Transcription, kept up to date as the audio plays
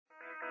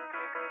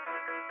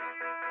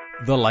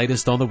The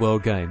latest on the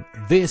World Game.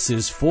 This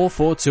is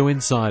 442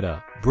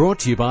 Insider, brought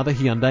to you by the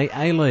Hyundai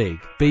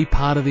A-League. Be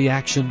part of the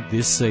action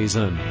this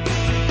season.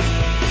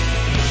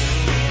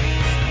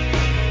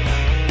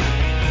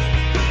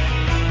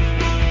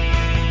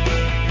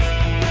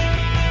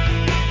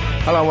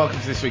 Hello and welcome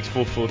to this week's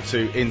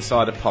 442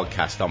 Insider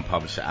podcast. I'm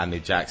publisher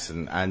Andy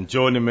Jackson, and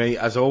joining me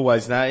as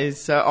always now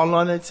is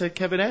online editor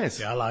Kevin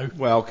Ayres. Yeah, hello.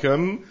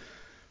 Welcome.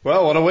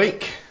 Well, what a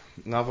week.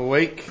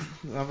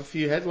 Another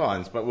few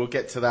headlines, but we'll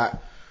get to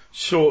that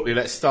shortly.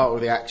 Let's start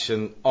with the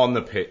action on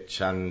the pitch,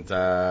 and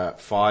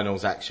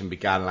finals action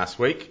began last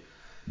week.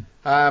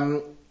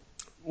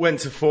 Went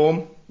to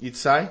form, you'd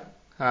say.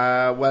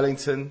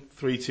 Wellington,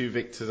 3-2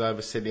 victors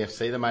over Sydney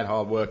FC. They made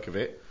hard work of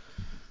it.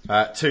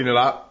 2-0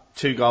 up,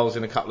 2 goals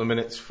in a couple of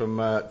minutes from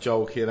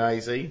Joel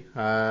Chianese,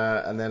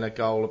 and then a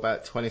goal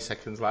about 20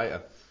 seconds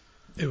later.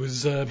 It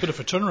was a bit of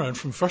a turnaround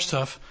from first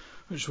half,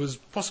 which was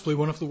possibly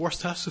one of the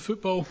worst halves of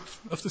football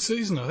of the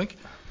season, I think.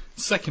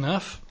 Second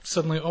half,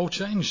 suddenly it all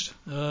changed.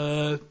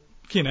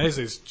 Chianese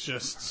is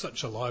just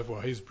such a live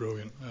wire. He's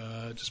brilliant.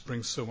 Just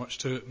brings so much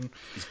to it. And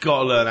he's got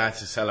to learn how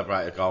to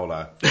celebrate a goal,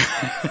 though.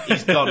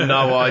 He's got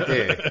no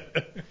idea.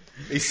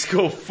 He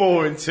scored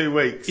 4 in 2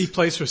 weeks. He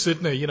plays for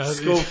Sydney, you know.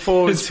 Scored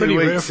 4 in 2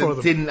 weeks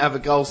and didn't have a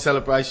goal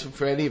celebration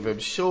for any of them.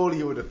 Surely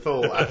you would have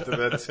thought after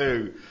the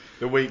 2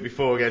 the week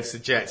before against the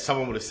Jets,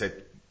 someone would have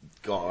said,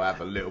 got to have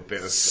a little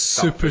bit of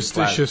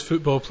superstitious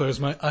football players,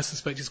 mate. I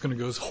suspect he's going to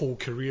go his whole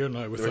career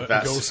now without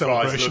a goal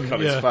celebration. Look on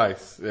his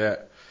face,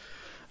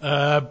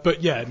 yeah.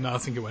 But yeah, no, I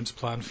think it went to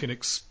plan.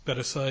 Phoenix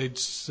better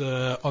sides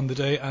on the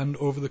day and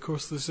over the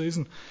course of the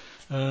season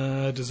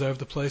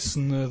deserved the place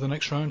in the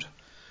next round.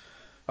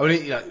 I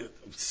mean,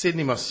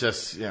 Sydney must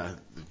just,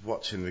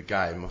 watching the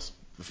game,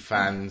 the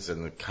fans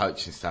and the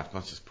coaching staff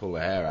must just pull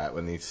their hair out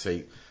when they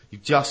see you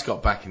just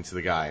got back into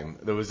the game.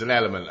 There was an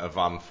element of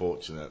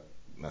unfortunate.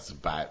 That's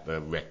about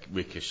the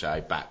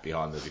ricochet back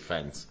behind the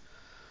defence.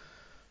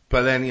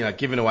 But then,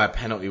 giving away a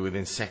penalty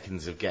within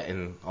seconds of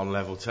getting on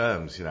level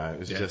terms, it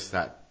was just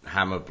that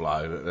hammer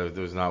blow.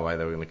 There was no way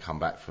they were going to come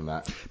back from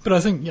that. But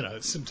I think,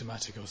 it's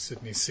symptomatic of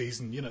Sydney's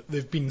season.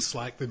 They've been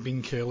slack, they've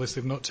been careless,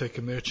 they've not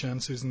taken their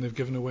chances, and they've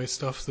given away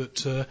stuff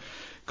that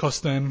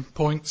cost them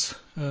points,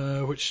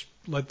 which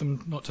led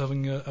them not to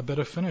having a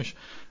better finish.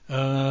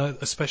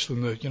 Especially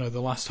in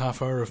the last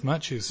half hour of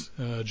matches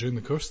during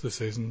the course of the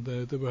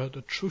season, they were at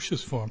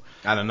atrocious form.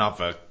 And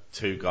another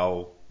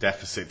 2-goal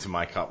deficit to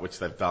make up, which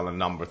they've done a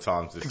number of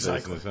times this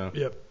season as well.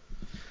 Yep.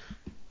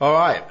 All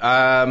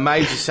right,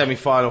 major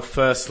semi-final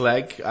first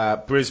leg.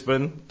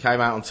 Brisbane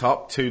came out on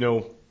top,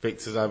 2-0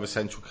 victors over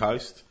Central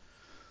Coast.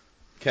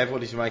 Kev,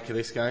 what did you make of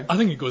this game? I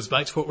think it goes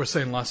back to what we were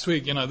saying last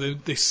week.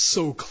 They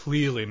so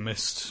clearly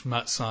missed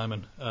Matt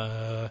Simon,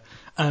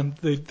 and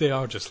they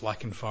are just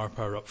lacking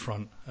firepower up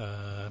front.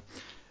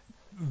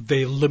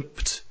 They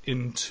limped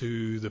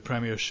into the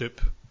Premiership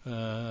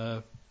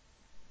by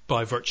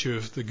virtue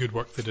of the good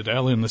work they did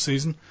early in the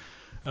season,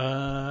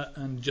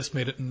 and just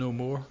made it no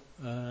more.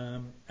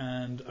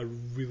 And I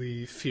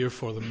really fear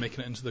for them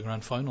making it into the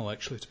grand final,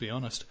 actually, to be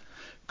honest.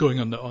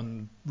 Going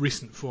on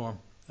recent form,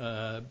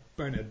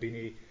 Bernard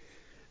Beanie,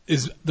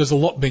 there's a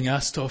lot being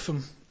asked of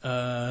him,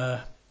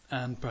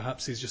 and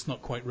perhaps he's just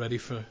not quite ready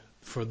for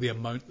the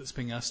amount that's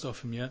being asked of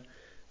him yet.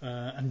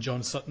 And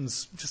John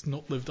Sutton's just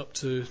not lived up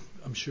to,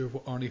 I'm sure,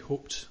 what Arnie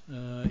hoped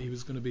he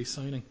was going to be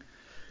signing.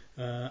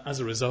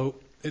 As a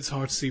result, it's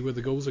hard to see where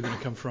the goals are going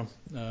to come from.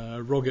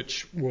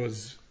 Rogic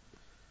was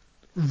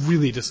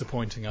really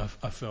disappointing, I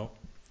felt,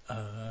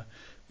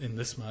 in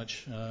this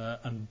match.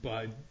 And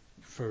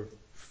for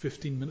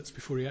 15 minutes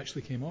before he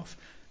actually came off,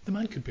 the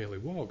man could barely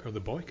walk, or the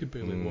boy could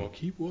barely walk.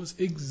 He was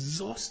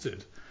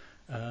exhausted.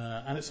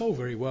 And it's all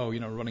very well,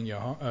 running your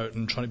heart out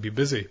and trying to be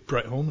busy,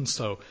 Brett Holman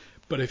style.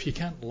 But if you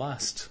can't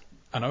last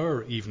an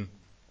hour even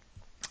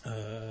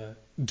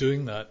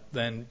doing that,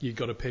 then you've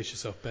got to pace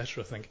yourself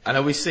better, I think. And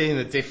are we seeing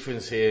the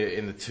difference here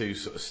in the two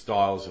sort of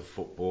styles of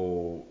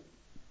football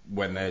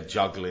when they're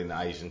juggling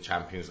Asian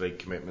Champions League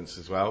commitments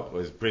as well?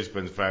 Whereas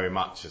Brisbane's very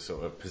much a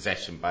sort of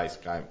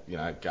possession-based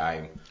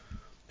game.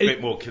 A bit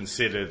more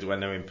considered when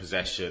they're in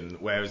possession,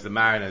 whereas the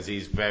Mariners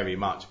is very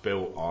much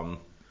built on,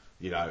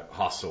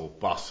 hustle,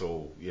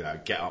 bustle,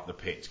 get up the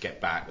pitch, get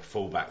back. The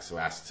fullbacks are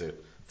asked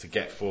to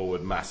get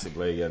forward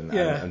massively, and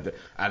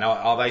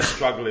are they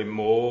struggling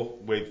more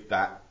with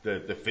that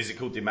the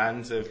physical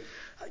demands of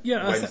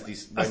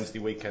Wednesday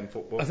weekend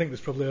football? I think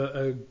there's probably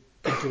a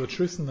good deal of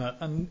truth in that,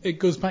 and it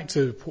goes back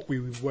to what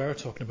we were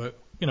talking about,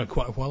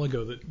 quite a while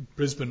ago, that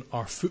Brisbane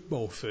are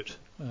football fit.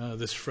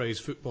 This phrase,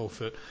 football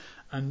fit,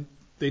 and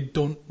they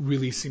don't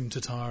really seem to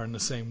tire in the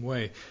same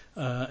way,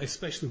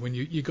 especially when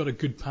you got a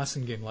good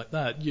passing game like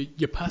that.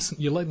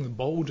 You're letting the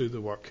ball do the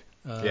work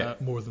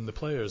more than the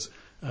players,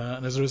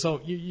 and as a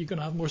result, you're going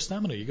to have more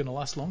stamina. You're going to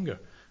last longer,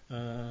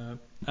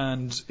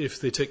 and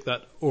if they take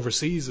that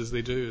overseas as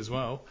they do as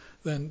well,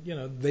 then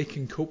they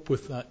can cope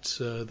with that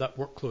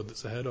workload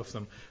that's ahead of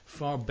them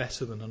far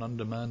better than an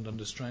undermanned,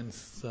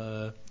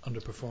 understrength,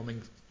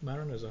 underperforming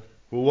Mariners are.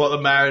 Well, what the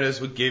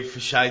Mariners would give for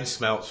Shane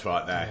Smeltz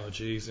right now. Oh,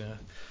 jeez, yeah.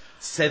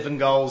 7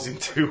 goals in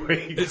 2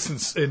 weeks.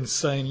 It's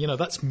insane.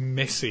 That's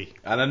messy.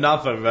 And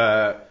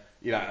another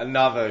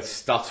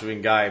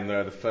stuttering game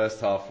where the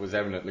first half was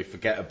eminently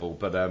forgettable,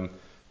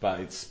 but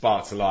it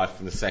sparked to life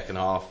in the second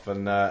half,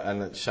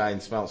 and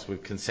Shane Smelts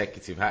with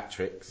consecutive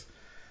hat-tricks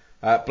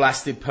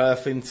blasted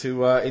Perth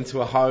into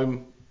a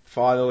home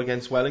final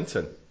against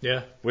Wellington.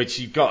 Yeah. Which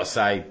you've got to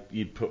say,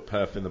 you'd put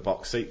Perth in the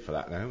box seat for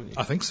that now, wouldn't you?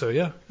 I think so,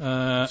 yeah.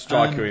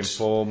 Striker in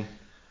form,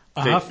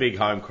 big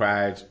home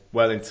crowd.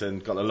 Wellington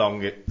got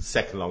the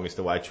second longest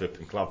away trip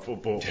in club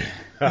football.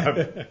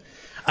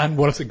 And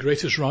one of the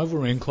greatest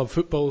rivalry in club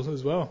football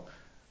as well,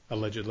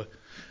 allegedly.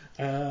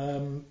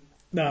 No,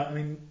 I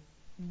mean,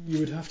 you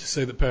would have to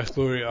say that Perth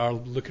Glory are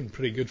looking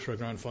pretty good for a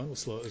grand final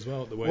slot as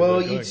well, the way they're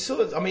going.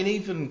 You'd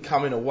even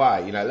coming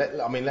away,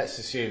 let's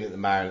assume that the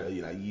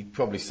Mariners, you'd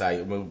probably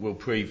say, we'll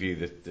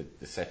preview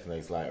the second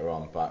leagues later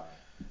on, but,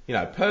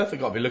 Perth have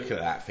got to be looking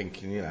at that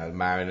thinking, the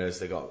Mariners,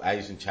 they've got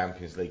Asian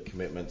Champions League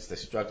commitments, they're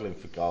struggling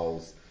for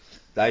goals,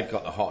 they've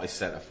got the hottest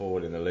centre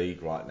forward in the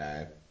league right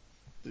now.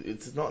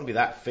 It's not going to be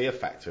that fear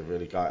factor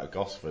really going to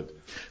Gosford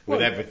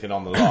with everything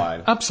on the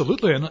line.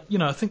 Absolutely, and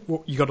I think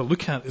what you got to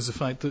look at is the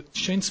fact that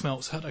Shane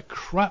Smelts had a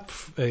crap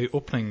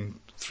opening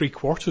 3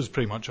 quarters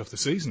pretty much of the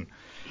season.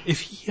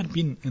 If he had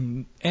been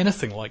in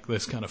anything like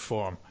this kind of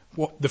form,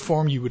 the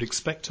form you would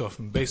expect of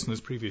him based on his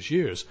previous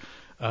years,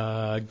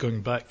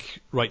 going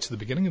back right to the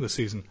beginning of the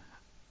season,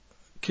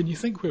 can you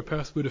think where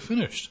Perth would have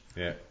finished?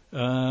 Yeah.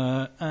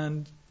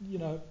 And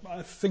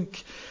I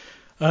think.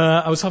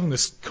 I was having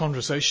this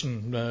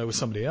conversation with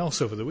somebody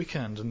else over the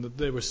weekend, and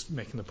they were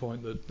making the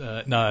point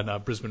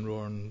that Brisbane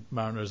Roar and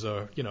Mariners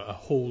are a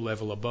whole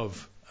level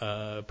above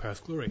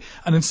Perth Glory,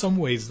 and in some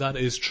ways that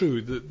is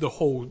true.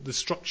 The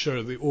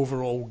structure, the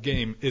overall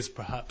game is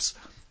perhaps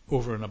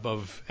over and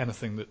above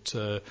anything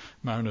that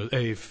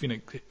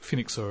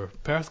Phoenix or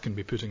Perth can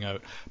be putting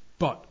out,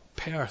 but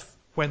Perth,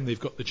 when they've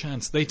got the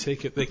chance, they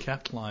take it, they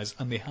capitalise,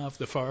 and they have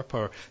the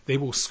firepower. They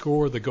will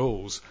score the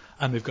goals,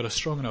 and they've got a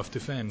strong enough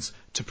defence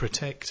to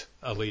protect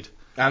a lead.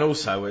 And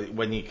also,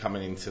 when you're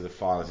coming into the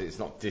finals, it's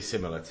not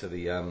dissimilar to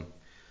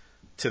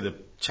the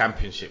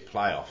championship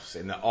playoffs,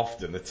 in that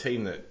often the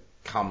team that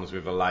comes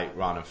with a late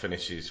run and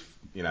finishes,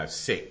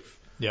 6th,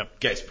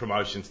 gets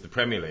promotion to the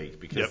Premier League,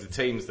 because the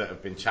teams that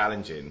have been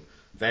challenging,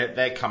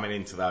 they're coming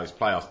into those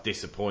playoffs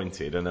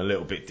disappointed and a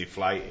little bit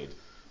deflated.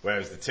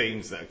 Whereas the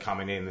teams that are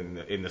coming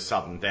in the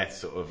sudden death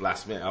sort of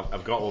last minute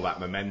have got all that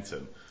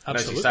momentum. And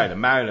as you say, the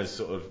Mariners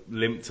sort of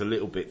limped a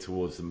little bit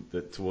towards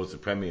the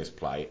Premier's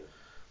plate.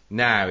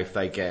 Now, if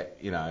they get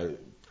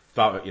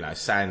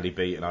soundly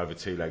beaten over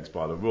 2 legs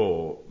by the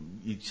Roar,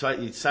 you'd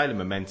say the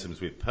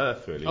momentum's with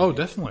Perth, really. Oh,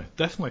 definitely.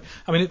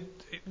 I mean,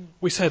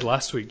 we said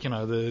last week,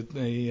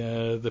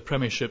 the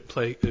Premiership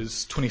play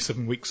is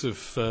 27 weeks of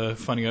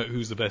finding out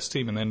who's the best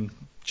team, and then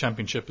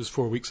Championship is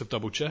 4 weeks of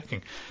double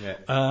checking. Yeah.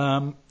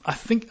 I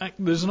think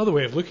there's another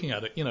way of looking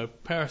at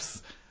it.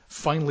 Perth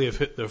finally have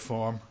hit their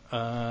form,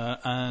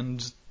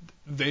 and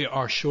they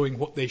are showing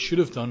what they should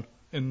have done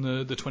in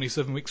the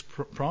 27 weeks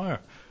prior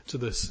to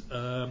this.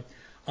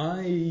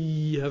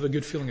 I have a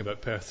good feeling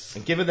about Perth.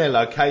 And given their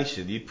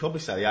location, you'd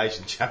probably say the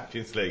Asian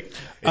Champions League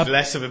is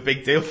less of a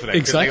big deal for them.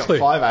 Exactly. They've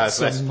got 5 hours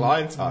less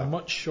flying time.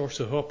 Much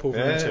shorter hop over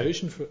into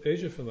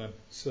Asia for them.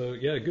 So,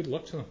 good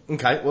luck to them.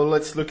 Okay, well,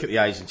 let's look at the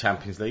Asian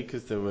Champions League,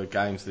 because there were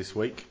games this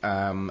week,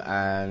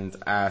 and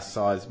our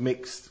side's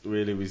mixed,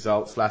 really,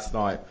 results. Last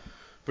night,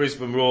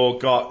 Brisbane Roar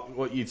got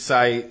what you'd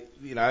say,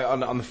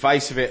 on the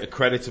face of it, a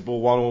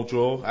creditable 1-1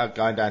 draw,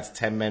 going down to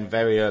 10 men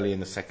very early in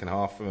the second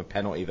half from a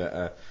penalty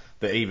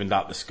that evened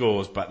up the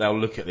scores, but they'll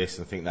look at this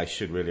and think they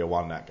should really have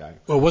won that game.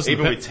 Well,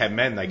 even with 10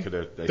 men, they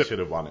should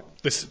have won it.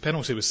 This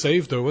penalty was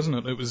saved, though, wasn't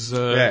it? It was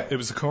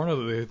the corner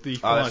that they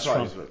equalised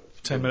from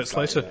 10 minutes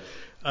later.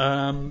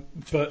 Yeah.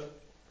 But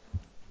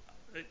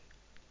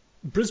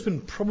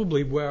Brisbane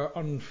probably were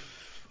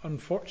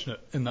unfortunate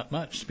in that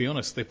match, to be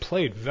honest. They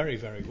played very,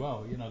 very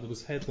well. There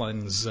was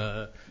headlines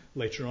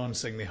later on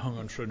saying they hung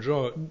on for a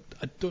draw.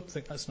 I don't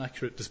think that's an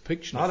accurate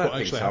depiction of what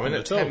actually happened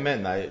at all. At 10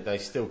 men, they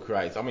still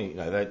create. I mean,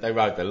 they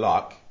rode their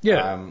luck.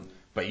 Yeah.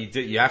 But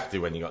you have to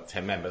when you got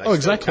 10 men. But they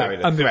still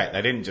carried the threat.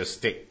 They didn't just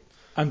stick.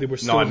 And they were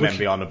 9 men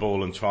behind the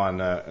ball and try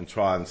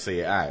and see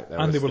it out.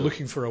 They were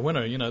looking for a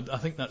winner. I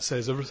think that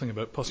says everything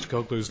about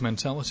Postecoglou's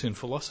mentality and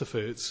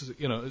philosophy. It's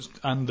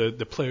and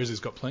the players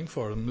he's got playing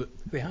for him.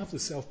 They have the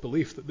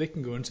self-belief that they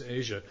can go into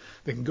Asia,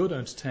 they can go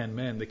down to 10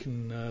 men, they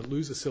can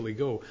lose a silly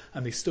goal,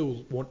 and they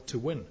still want to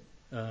win.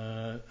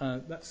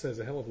 That says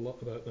a hell of a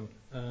lot about them.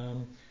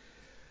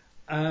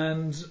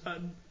 And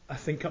I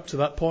think up to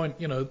that point,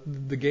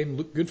 the game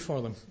looked good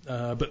for them.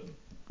 But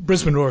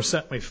Brisbane Roar are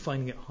certainly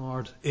finding it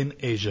hard in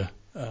Asia.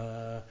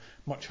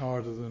 Much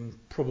harder than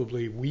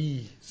probably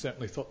we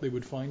certainly thought they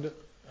would find it,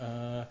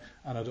 and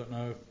I don't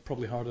know,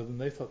 probably harder than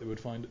they thought they would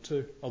find it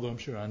too, although I'm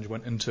sure Ange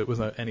went into it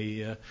without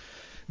any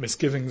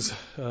misgivings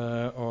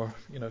or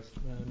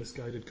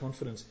misguided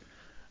confidence,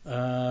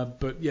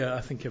 but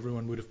I think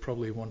everyone would have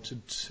probably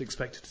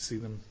expected to see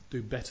them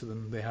do better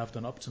than they have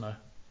done up to now.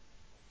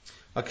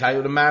 Okay,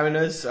 well, the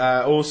Mariners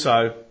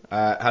also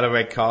had a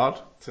red card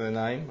to their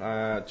name.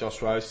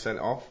 Josh Rose sent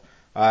off.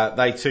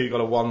 They too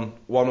got a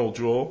 1-1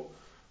 draw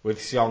with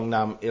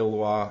Seongnam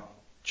Ilhwa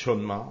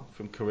Chunma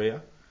from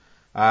Korea.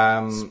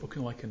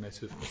 Spoken like a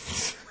native.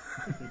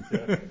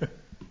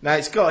 Now,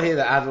 it's got here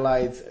that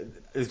Adelaide...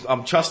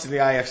 I'm trusting the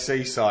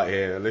AFC site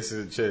here.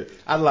 Listen to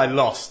Adelaide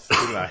lost,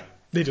 didn't they?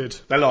 They did.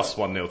 They lost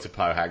 1-0 to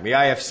Pohang. The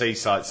AFC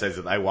site says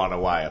that they won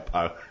away at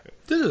Pohang.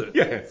 Did it?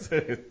 Yeah, it's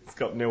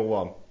got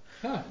 0-1.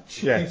 Ah,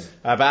 Yeah,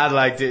 but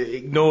Adelaide did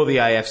ignore the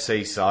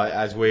AFC site,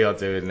 as we are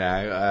doing now.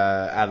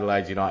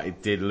 Adelaide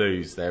United did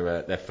lose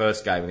their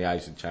first game in the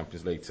Asian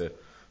Champions League to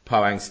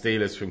Pohang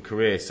Steelers from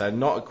Korea. So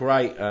not a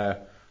great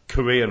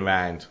Korean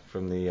round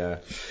from the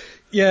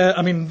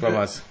from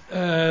us.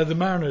 The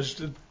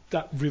Mariners,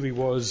 that really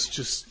was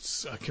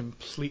just a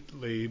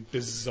completely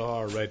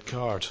bizarre red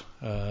card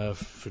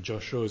for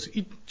Josh Rose.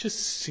 He just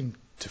seemed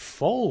to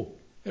fall.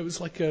 It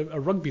was like a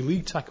rugby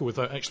league tackle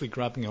without actually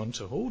grabbing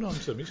onto hold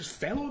onto him. He just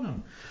fell on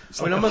him.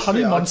 It's like I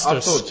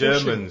thought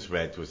German's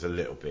red was a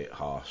little bit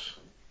harsh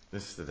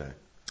yesterday.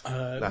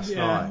 Last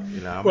night,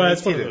 you know. Well,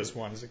 it's one of those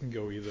ones that can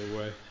go either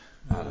way.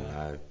 I don't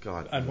know.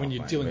 God. And when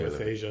you're dealing with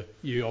Asia,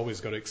 you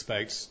always got to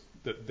expect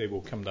that they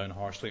will come down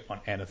harshly on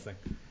anything.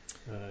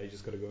 You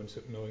just got to go into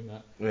it knowing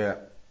that. Yeah.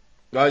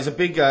 Well, it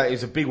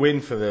was a big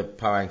win for the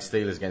Pohang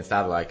Steelers against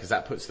Adelaide because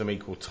that puts them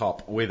equal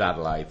top with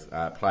Adelaide.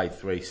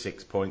 Played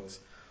 6 points.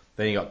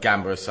 Then you got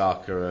Gamba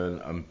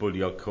Osaka and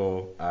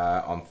Budyoko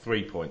on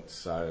 3 points.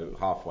 So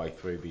halfway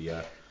through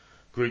the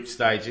group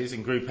stages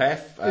in Group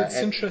F. It's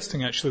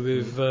interesting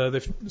actually.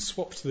 They've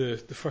swapped the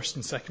first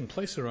and second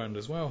place around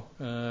as well.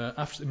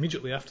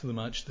 Immediately after the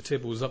match, the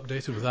table was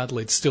updated with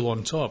Adelaide still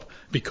on top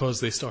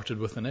because they started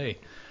with an A.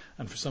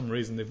 And for some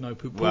reason, they've now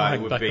put Pohang back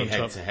on top. Well, it would be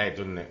head-to-head,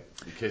 wouldn't it?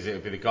 Because it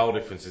would be the goal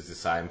difference is the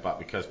same, but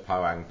because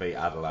Pohang beat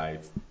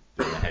Adelaide,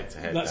 then the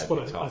head-to-head. That's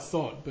what I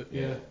thought, but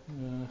yeah.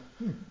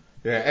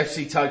 Yeah,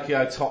 FC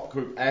Tokyo top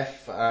Group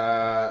F,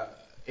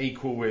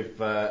 equal with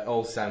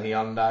Ulsan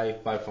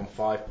Hyundai, both on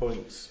 5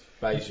 points.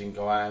 Beijing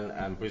Guoan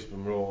and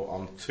Brisbane Roar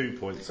on 2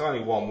 points.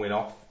 Only one win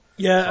off.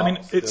 Yeah, I mean,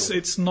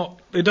 it's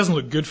not. It doesn't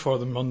look good for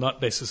them on that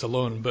basis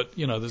alone, but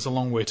there's a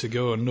long way to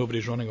go, and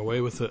nobody's running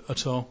away with it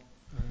at all.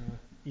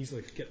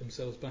 Easily get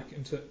themselves back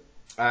into it.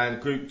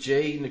 And Group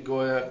G,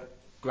 Nagoya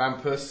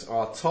Grampus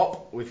are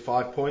top with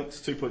 5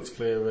 points, 2 points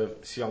clear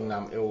of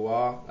Seongnam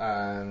Ilhwa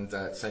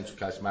and Central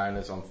Coast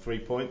Mariners on 3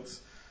 points,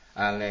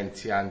 and then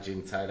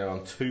Tianjin Taylor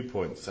on 2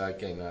 points. So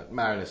again,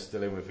 Mariners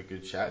still in with a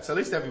good shout. So at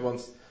least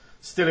everyone's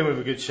still in with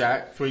a good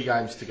shout. 3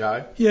 games to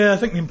go. Yeah, I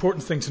think the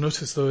important thing to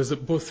notice though is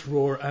that both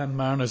Roar and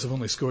Mariners have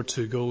only scored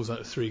 2 goals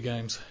out of 3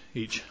 games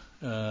each.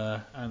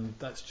 And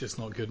that's just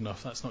not good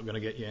enough. That's not going to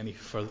get you any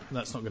further.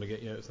 That's not going to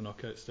get you out of the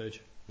knockout stage.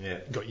 Yeah.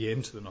 Got you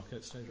into the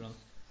knockout stage, rather.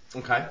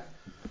 Okay.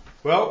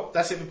 Well,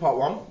 that's it for part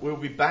 1. We'll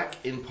be back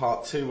in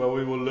part 2 where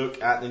we will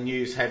look at the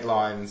news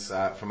headlines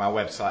from our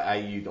website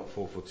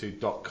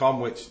au.442.com,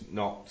 which,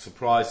 not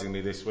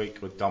surprisingly this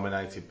week, were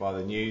dominated by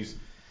the news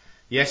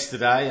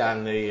yesterday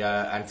and the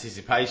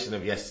anticipation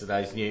of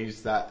yesterday's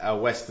news that our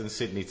Western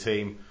Sydney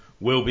team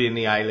will be in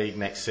the A-League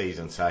next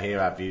season. So here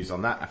are our views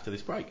on that after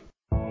this break.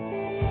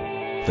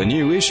 The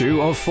new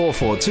issue of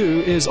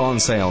 442 is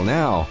on sale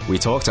now. We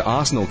talk to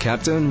Arsenal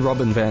captain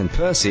Robin van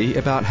Persie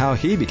about how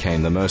he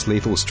became the most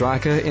lethal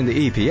striker in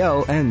the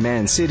EPL and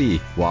Man City,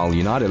 while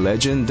United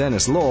legend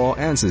Dennis Law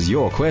answers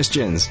your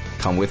questions.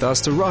 Come with us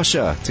to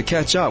Russia to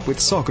catch up with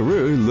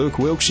Socceroo Luke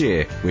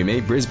Wilkshire. We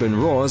meet Brisbane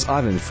Roar's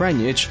Ivan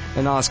Franjic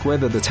and ask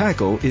whether the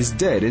tackle is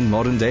dead in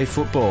modern-day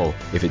football.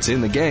 If it's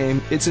in the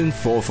game, it's in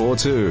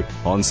 442.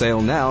 On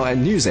sale now at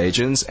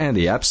newsagents and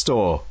the App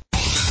Store.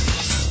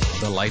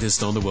 The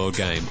latest on the world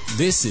game.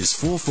 This is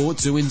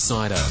 442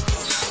 Insider.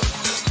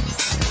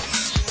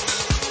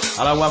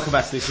 Hello, welcome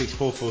back to this week's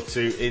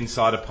 442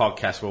 Insider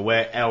podcast. Well,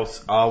 where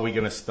else are we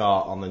going to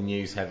start on the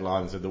news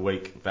headlines of the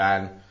week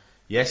than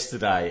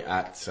yesterday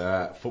at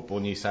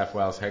Football New South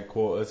Wales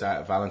headquarters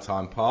at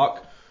Valentine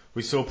Park?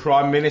 We saw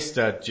Prime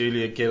Minister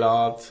Julia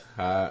Gillard,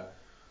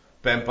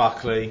 Ben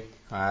Buckley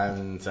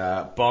and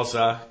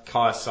Bozza,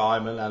 Kaya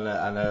Simon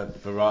and a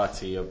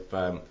variety of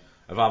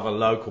other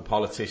local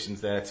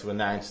politicians there to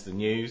announce the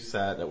news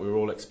that we were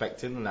all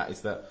expecting, and that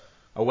is that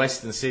a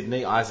Western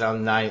Sydney,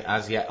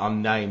 as yet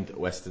unnamed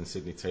Western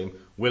Sydney team,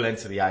 will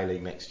enter the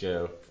A-League next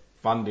year,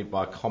 funded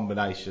by a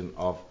combination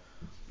of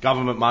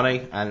government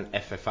money and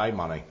FFA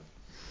money.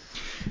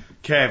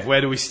 Kev, where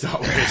do we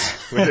start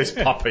with this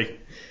puppy?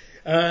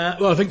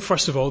 Well, I think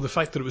first of all, the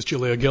fact that it was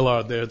Julia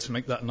Gillard there to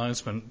make that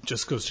announcement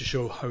just goes to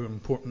show how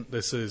important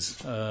this is.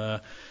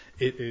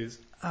 It is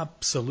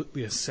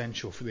absolutely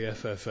essential for the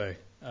FFA.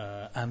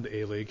 And the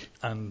A-League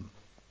and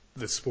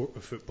the sport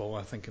of football,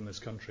 I think, in this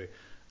country.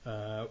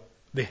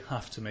 They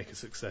have to make a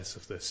success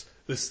of this.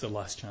 This is the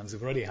last chance.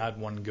 They've already had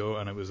one go,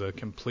 and it was a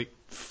complete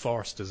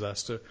farce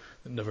disaster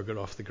that never got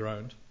off the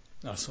ground.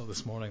 I saw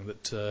this morning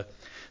that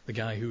the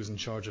guy who was in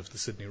charge of the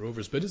Sydney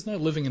Rovers bid is now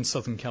living in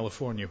Southern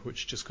California,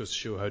 which just goes to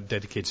show how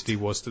dedicated he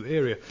was to the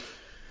area.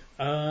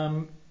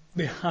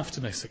 They have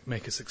to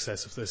make a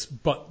success of this,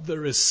 but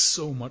there is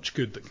so much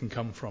good that can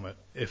come from it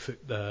if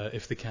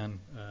they can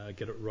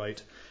get it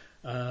right.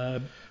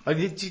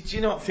 Did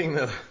you not think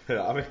that?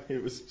 I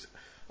mean,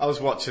 I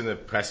was watching the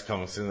press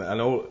conference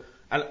and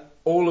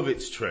all of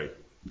it's true,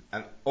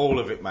 and all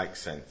of it makes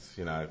sense.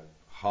 You know,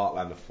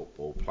 heartland of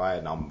football,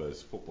 player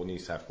numbers. Football New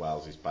South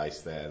Wales is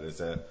based there.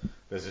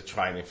 There's a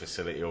training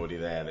facility already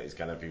there that is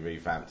going to be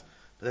revamped.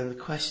 But then the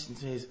question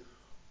is,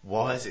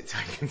 why is it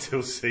taking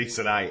until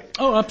season 8?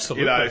 Oh,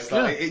 absolutely. You know, it's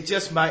like, it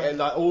just makes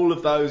like all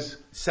of those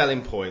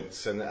selling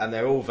points, and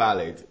they're all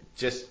valid.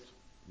 Just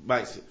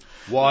makes it.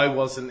 Why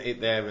wasn't it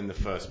there in the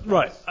first place?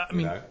 Right. I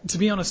mean, to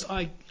be honest,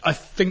 I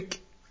think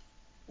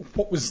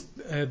what was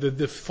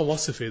the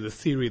philosophy, the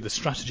theory, the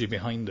strategy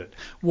behind it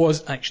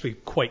was actually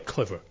quite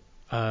clever.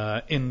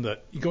 In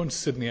that you go into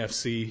Sydney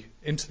FC,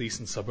 into the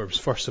eastern suburbs,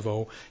 first of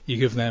all, you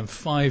give them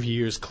 5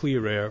 years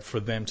clear air for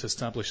them to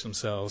establish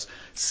themselves,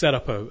 set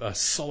up a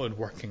solid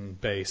working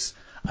base,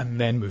 and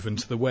then move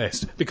into the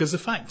west. Because the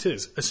fact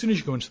is, as soon as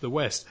you go into the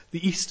west,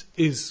 the east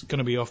is going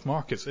to be off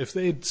markets. If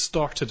they had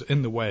started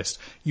in the west,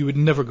 you would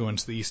never go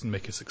into the east and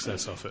make a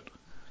success of it.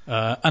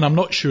 And I'm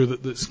not sure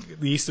that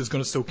the east is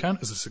going to still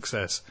count as a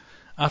success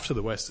after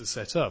the west is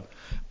set up.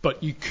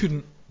 But you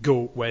couldn't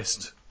go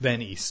west,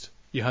 then east.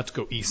 You had to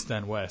go east,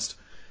 then west.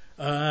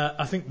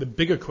 I think the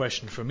bigger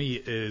question for me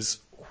is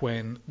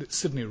when the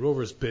Sydney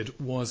Rovers bid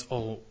was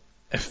all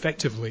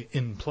effectively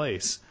in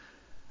place,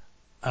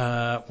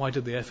 why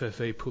did the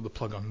FFA pull the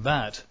plug on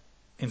that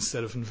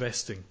instead of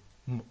investing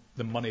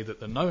the money that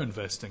they're now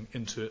investing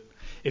into it?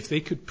 If they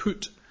could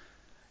put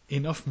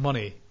enough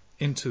money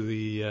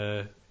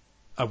into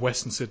a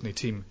Western Sydney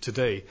team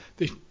today,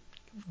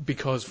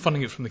 because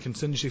funding it from the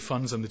contingency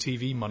funds and the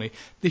TV money,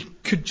 they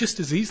could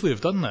just as easily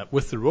have done that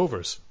with the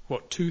Rovers.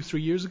 What,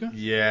 2-3 years ago?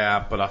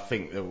 Yeah, but I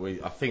think there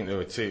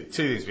were two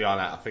things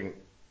behind that. I think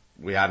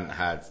we hadn't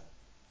had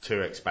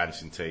 2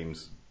 expansion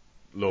teams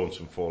launch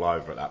and fall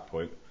over at that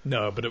point.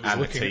 No, but it was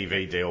and the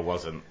TV deal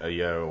wasn't a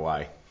year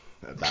away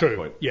at that True,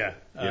 point. yeah.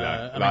 You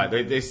know,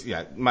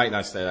 make no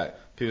mistake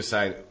that people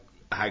saying,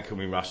 how can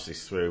we rush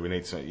this through? We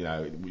need to,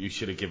 you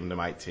should have given them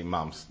 18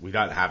 months. We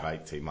don't have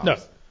 18 months. No.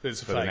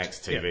 It's for the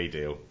next TV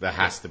deal. There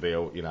has to be,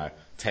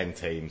 10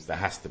 teams. There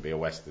has to be a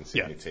Western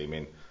Sydney team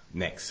in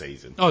next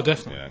season. Oh,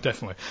 definitely,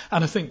 definitely.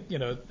 And I think,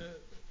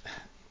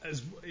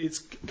 as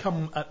it's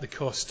come at the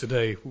cost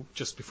today,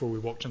 just before we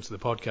walked into the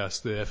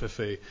podcast, the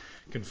FFA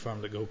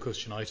confirmed that Gold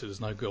Coast United is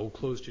now Gold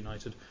Closed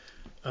United.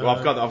 Well,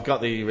 I've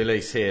got the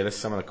release here. There's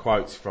some of the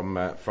quotes from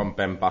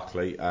Ben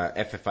Buckley.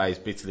 FFA is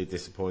bitterly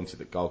disappointed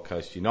that Gold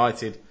Coast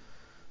United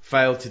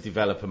failed to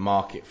develop a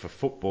market for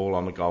football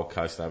on the Gold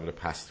Coast over the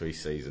past 3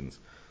 seasons.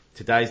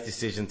 Today's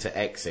decision to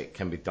exit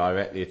can be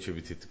directly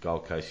attributed to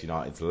Gold Coast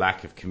United's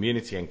lack of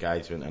community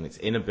engagement and its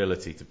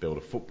inability to build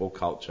a football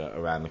culture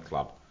around the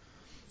club.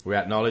 We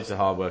acknowledge the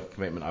hard work and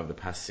commitment over the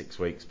past 6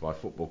 weeks by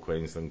Football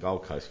Queensland,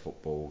 Gold Coast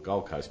Football,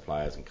 Gold Coast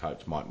players and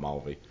coach Mike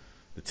Mulvey.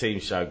 The team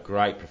showed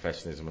great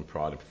professionalism and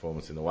pride and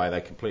performance in the way they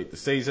complete the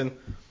season.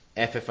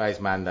 FFA's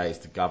mandate is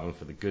to govern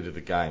for the good of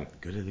the game. The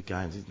good of the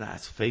game, isn't that?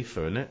 That's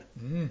FIFA, isn't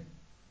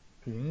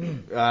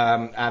it?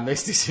 And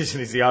this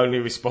decision is the only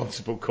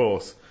responsible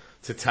course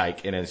to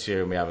take in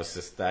ensuring we have a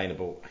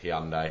sustainable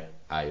Hyundai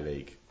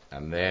A-League.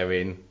 And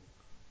therein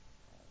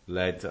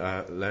led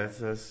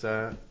us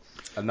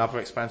another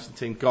expansion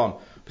team gone.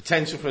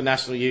 Potential for a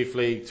National Youth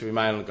League to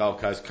remain on the Gold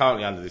Coast,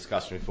 currently under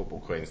discussion with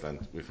Football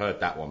Queensland. We've heard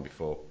that one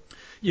before.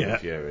 Yeah,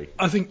 Fury.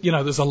 I think,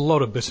 there's a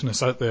lot of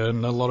bitterness out there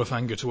and a lot of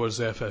anger towards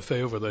the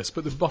FFA over this,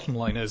 but the bottom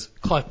line is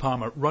Clive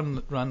Palmer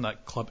ran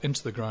that club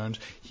into the ground.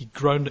 He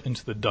ground it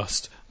into the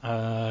dust.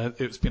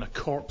 It's been a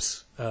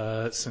corpse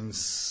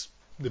since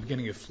the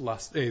beginning of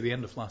the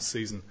end of last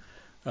season,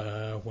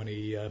 when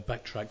he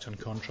backtracked on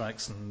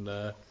contracts,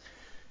 and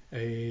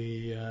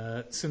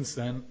since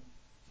then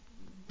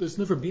there's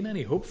never been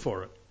any hope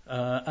for it,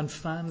 and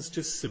fans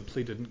just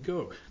simply didn't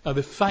go. Now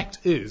the fact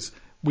is,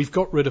 we've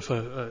got rid of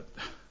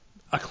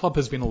a club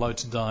has been allowed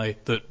to die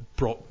that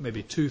brought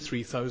maybe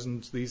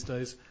 2,000-3,000 these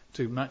days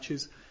to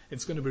matches.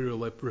 It's going to be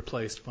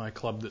replaced by a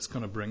club that's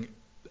going to bring,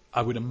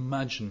 I would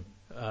imagine,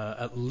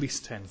 at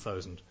least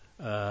 10,000,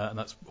 and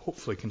that's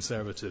hopefully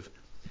conservative.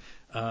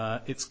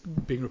 It's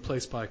being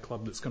replaced by a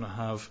club that's going to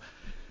have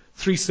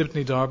 3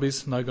 Sydney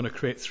derbies, now going to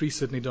create 3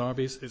 Sydney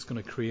derbies. It's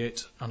going to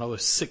create another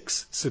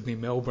 6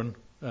 Sydney-Melbourne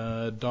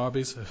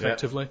derbies,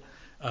 effectively.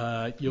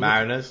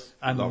 Mariners.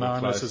 And the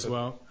Mariners as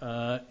well.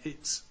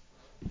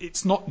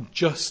 It's not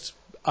just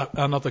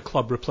another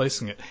club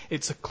replacing it.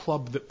 It's a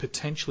club that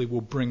potentially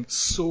will bring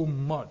so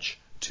much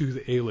to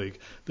the A-League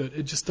that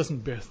it just doesn't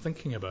bear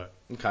thinking about.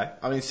 Okay.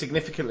 I mean,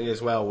 significantly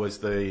as well was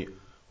the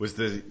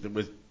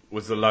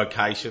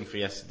location for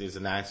yesterday's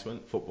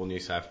announcement, Football New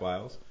South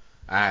Wales,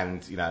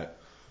 and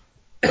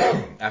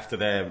after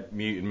their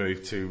mutant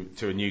move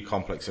to a new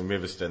complex in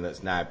Riverstone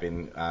that's now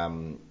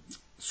been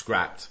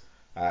scrapped,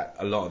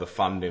 a lot of the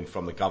funding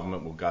from the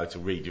government will go to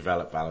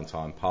redevelop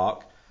Valentine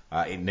Park.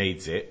 It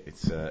needs it.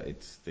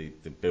 It's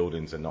the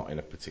buildings are not in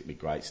a particularly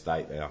great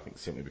state there, I think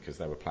simply because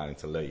they were planning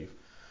to leave.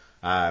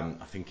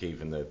 I think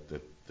even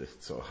the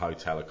sort of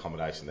hotel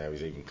accommodation there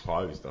is even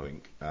closed, I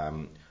think,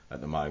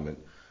 at the moment.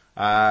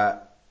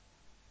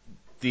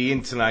 The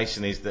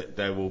intonation is that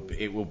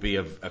it will be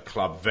a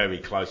club very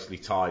closely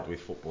tied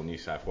with Football New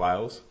South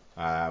Wales.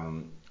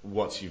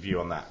 What's your view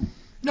on that?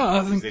 No,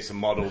 I think, is this a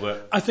model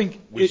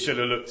that we should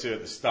have looked to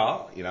at the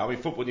start? You know, I mean,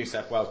 Football New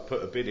South Wales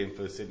put a bid in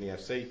for the Sydney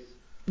FC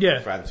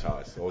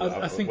franchise, or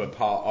I think were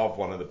part of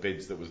one of the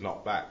bids that was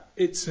knocked back.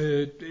 It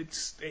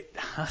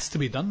has to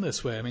be done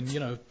this way. I mean, you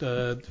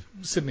know,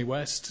 Sydney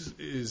West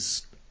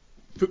is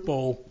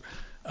football.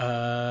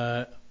 I'm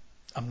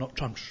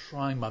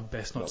trying my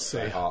best not to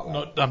say. I'm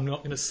not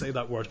going to say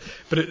that word,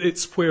 but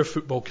it's where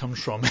football comes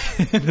from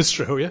in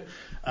Australia,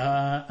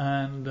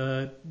 and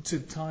to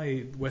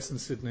tie Western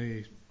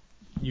Sydney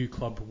new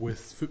club with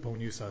Football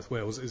New South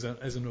Wales is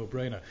a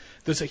no-brainer.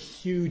 There's a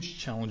huge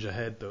challenge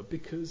ahead though,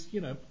 because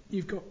you know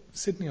you've got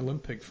Sydney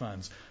Olympic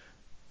fans.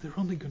 They're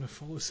only going to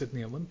follow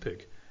Sydney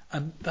Olympic.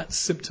 And that's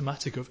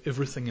symptomatic of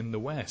everything in the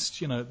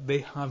West. You know, they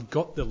have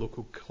got their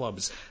local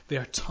clubs. They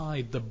are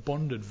tied, they're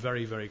bonded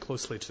very, very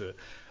closely to it.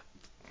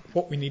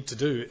 What we need to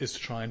do is to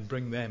try and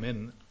bring them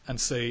in and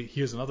say,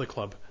 here's another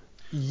club.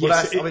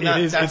 Yes,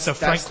 it's a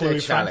Frank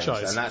Louis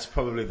franchise. And that's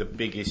probably the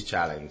biggest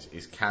challenge,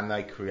 is can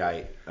they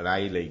create an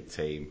A-League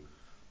team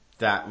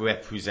that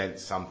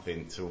represents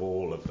something to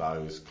all of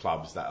those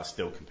clubs that are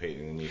still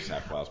competing in the New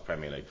South Wales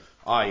Premier League?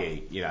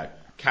 I.e., you know,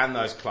 can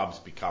those clubs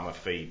become a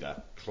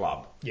feeder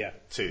club? Yeah.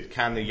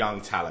 Can the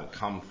young talent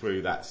come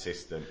through that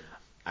system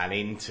and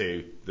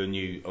into the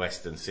new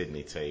Western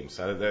Sydney team?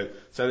 So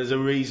there's a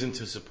reason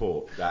to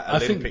support that.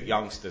 Olympic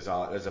youngsters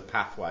there's a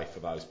pathway for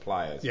those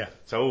players. Yeah.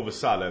 So all of a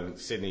sudden,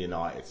 Sydney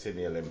United,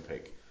 Sydney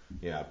Olympic,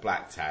 you know,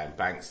 Blacktown,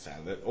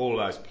 Bankstown, all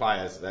those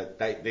players,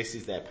 this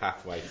is their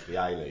pathway to the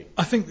A-League.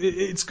 I think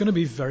it's going to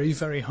be very,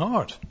 very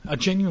hard. I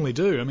genuinely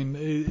do. I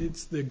mean,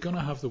 they're going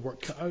to have the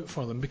work cut out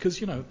for them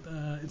because, you know,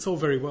 it's all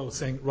very well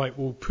saying, right,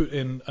 we'll put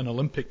in an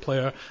Olympic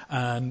player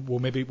and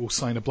we'll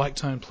sign a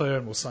Blacktown player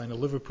and we'll sign a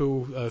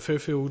Liverpool,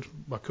 Fairfield,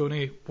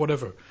 Marconi,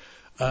 whatever.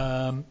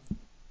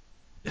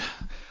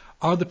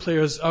 Are the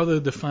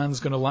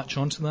fans going to latch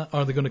onto that?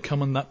 Are they going to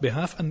come on that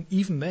behalf? And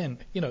even then,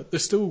 you know, they're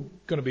still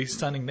going to be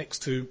standing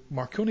next to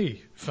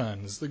Marconi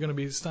fans. They're going to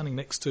be standing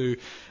next to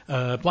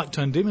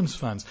Blacktown Demons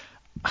fans.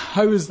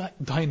 How is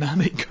that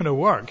dynamic going to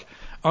work?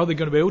 Are they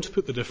going to be able to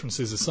put the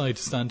differences aside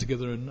to stand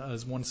together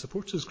as one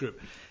supporters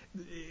group?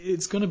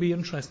 It's going to be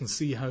interesting to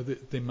see how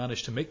they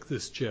manage to make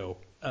this gel.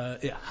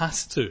 It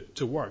has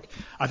to work.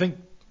 I think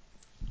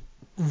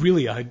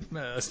really,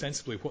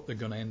 ostensibly, what they're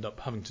going to end up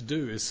having to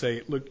do is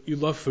say, look, you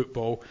love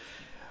football.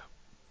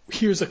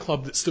 Here's a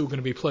club that's still going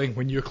to be playing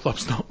when your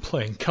club's not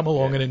playing. Come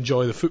along and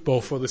enjoy the football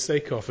for the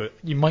sake of it.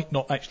 You might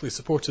not actually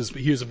support us,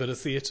 but here's a bit of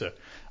theatre,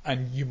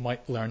 and you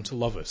might learn to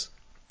love us.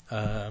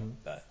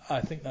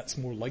 I think that's a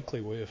more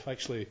likely way of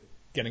actually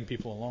getting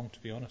people along, to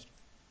be honest.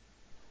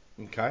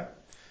 Okay.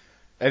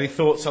 Any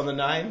thoughts on the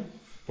name?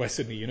 West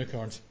Sydney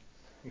Unicorns.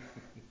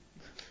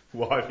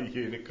 Why the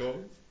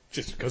unicorns?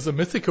 Just because they're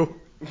mythical.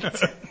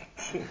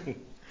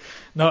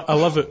 No, I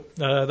love it.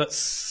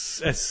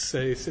 That's a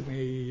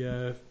Sydney,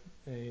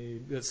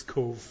 that's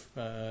Cove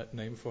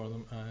name for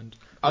them, and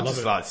I'd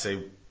just like to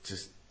see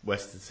just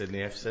Western Sydney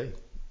FC.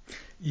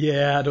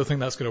 Yeah, I don't think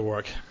that's going to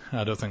work.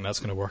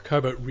 How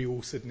about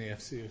Real Sydney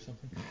FC or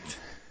something?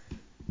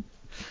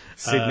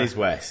 Sydney's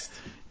West.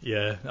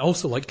 Yeah, I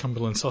also like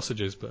Cumberland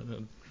sausages, but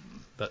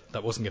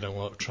that wasn't getting a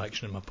lot of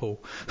traction in my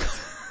poll.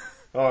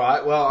 All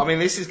right. Well, I mean,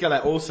 this is going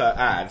to also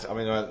add. I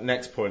mean,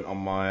 next point on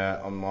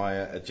my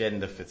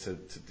agenda to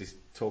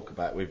talk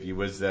about with you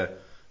was the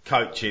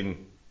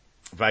coaching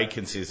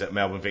vacancies at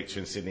Melbourne Victory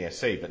and Sydney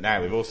FC. But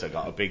now we've also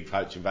got a big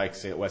coaching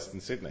vacancy at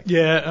Western Sydney.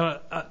 Yeah.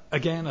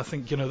 Again, I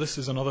think this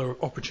is another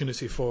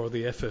opportunity for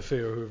the FFA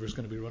or whoever's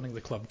going to be running the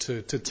club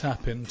to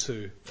tap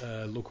into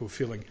local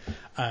feeling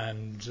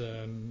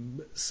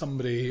and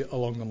somebody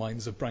along the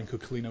lines of Branko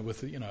Kalina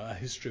with a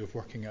history of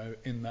working out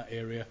in that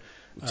area.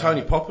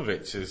 Tony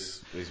Popovic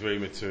is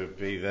rumoured to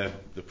be the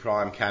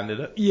prime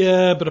candidate.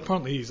 Yeah, but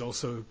apparently he's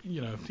also,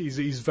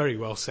 he's very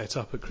well set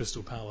up at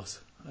Crystal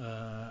Palace,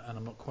 and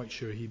I'm not quite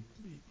sure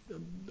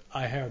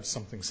I heard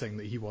something saying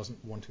that he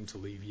wasn't wanting to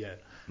leave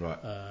yet. Right.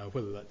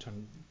 Whether that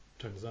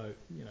turns out,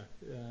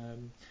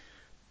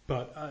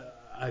 but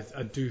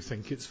I do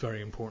think it's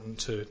very important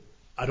to.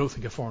 I don't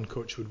think a foreign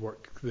coach would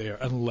work there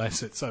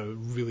unless it's a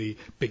really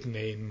big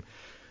name.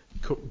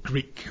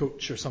 Greek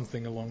coach or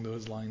something along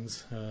those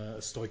lines,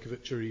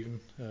 Stojkovic or even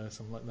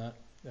something like that.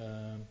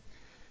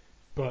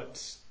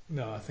 But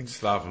no, I think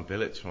Slaven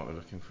Bilic might be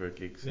looking for a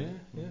gig soon.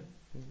 Yeah.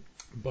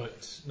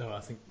 But no, I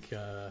think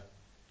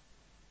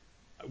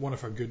one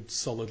of our good,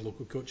 solid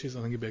local coaches. I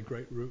think it'd be a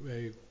great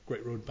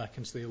road back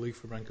into the A-League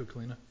for Branko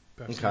Kalina.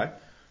 Personally. Okay.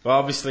 Well,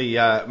 obviously,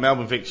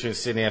 Melbourne Victory and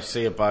Sydney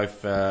FC are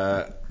both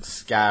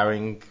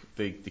scouring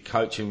the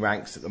coaching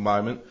ranks at the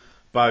moment.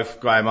 Both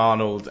Graham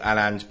Arnold and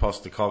Ange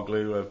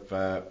Postecoglou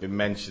have been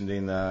mentioned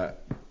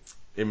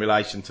in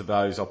relation to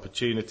those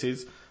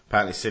opportunities.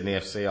 Apparently Sydney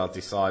FC are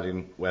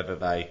deciding whether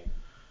they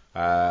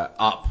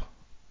up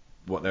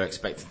what they're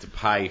expected to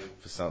pay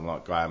for something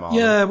like Graham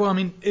Arnold. Yeah, well, I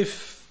mean,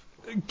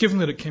 given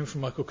that it came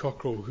from Michael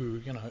Cockrell,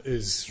 who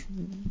is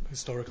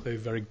historically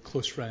very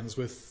close friends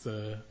with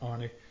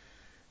Arnie,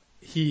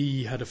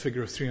 he had a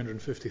figure of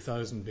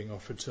 350,000 being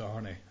offered to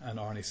Arnie, and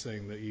Arnie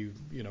saying that he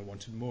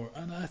wanted more,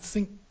 and I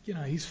think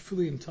he's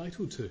fully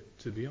entitled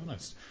to be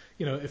honest.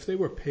 If they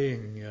were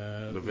paying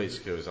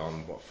Levicka was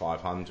on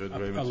 500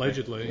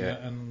 allegedly,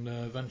 and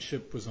Van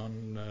Schip was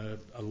on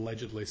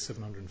allegedly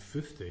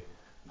 750,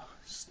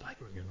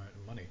 staggering amount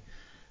of money.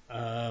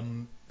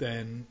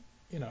 Then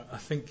I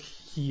think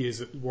he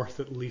is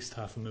worth at least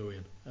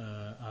 $500,000.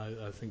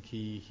 I think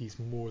he's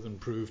more than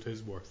proved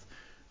his worth.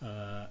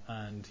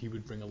 And he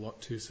would bring a lot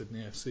to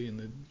Sydney FC, and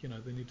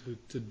they need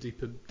to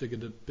dig a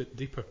bit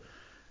deeper.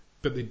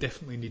 But they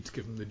definitely need to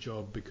give him the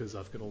job because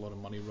I've got a lot of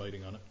money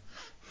riding on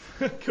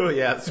it. Cool,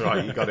 yeah, that's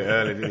right. You got it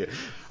early, didn't you?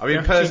 I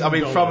mean,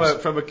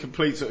 from a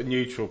complete sort of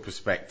neutral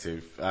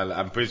perspective,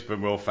 and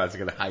Brisbane Roar fans are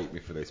going to hate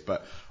me for this,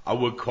 but I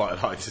would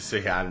quite like to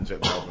see Ange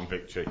at Melbourne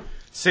Victory,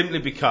 simply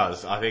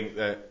because I think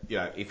that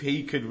if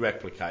he could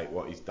replicate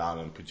what he's done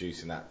and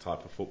producing that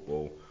type of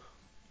football,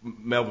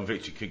 Melbourne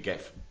Victory could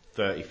get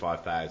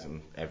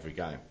 35,000 every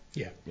game.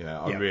 Yeah.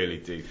 I really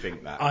do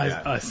think that.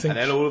 I think, and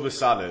then all of a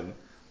sudden,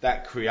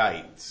 that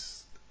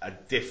creates a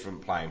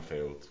different playing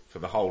field for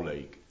the whole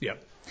league. Yeah.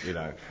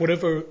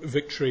 Whatever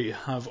Victory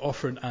have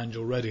offered Ange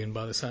already, and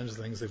by the sounds of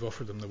things, they've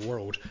offered them the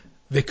world,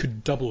 they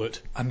could double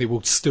it, and they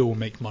will still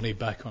make money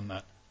back on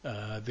that.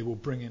 They will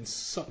bring in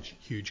such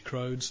huge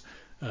crowds.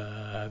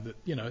 That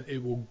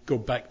it will go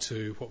back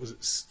to, what was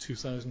it,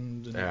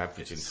 2000? They're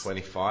averaging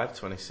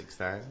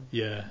 26,000.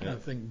 Yeah, I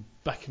think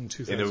back in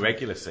 2000. In a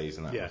regular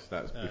season, that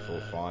was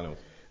before finals.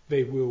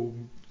 They will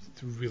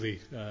really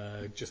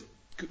just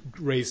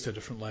raise to a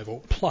different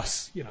level.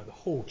 Plus, the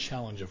whole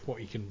challenge of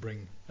what you can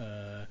bring.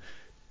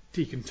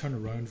 He can turn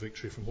around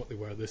Victory from what they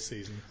were this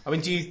season. I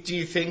mean, do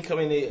you think? I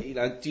mean,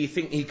 do you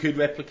think he could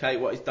replicate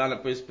what he's done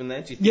at Brisbane?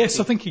 There,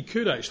 yes, I think he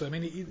could actually. I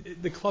mean,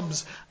 the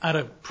club's at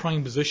a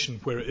prime position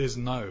where it is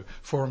now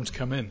for him to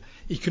come in.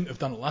 He couldn't have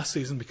done it last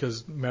season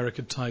because Merrick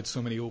had tied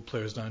so many old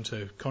players down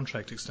to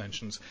contract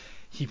extensions.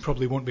 He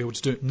probably won't be able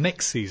to do it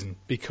next season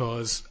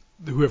because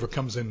whoever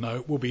comes in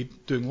now will be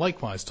doing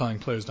likewise, tying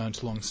players down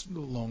to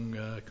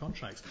long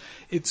contracts.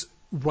 It's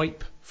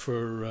ripe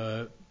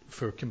for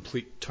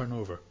complete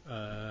turnover,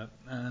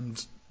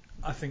 and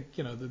I think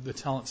the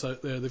talent's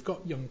out there. They've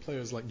got young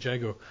players like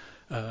Jago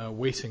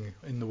waiting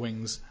in the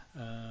wings.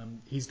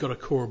 He's got a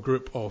core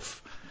group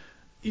of.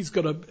 He's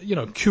got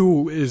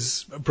Cool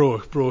is Bro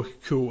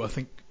Cool. I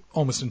think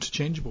almost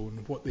interchangeable in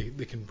what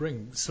they can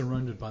bring,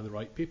 surrounded by the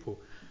right people.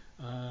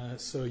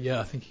 So yeah,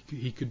 I think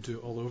he could do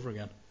it all over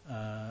again.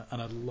 And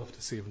I'd love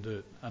to see him do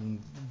it.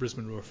 And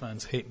Brisbane Roar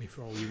fans hate me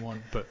for all you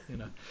want, but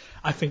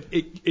I think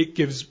it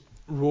gives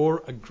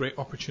Roar a great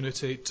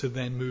opportunity to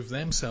then move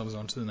themselves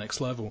on to the next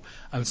level.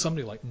 And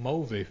somebody like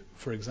Mulvey,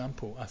 for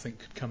example, I think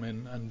could come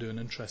in and do an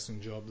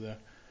interesting job there.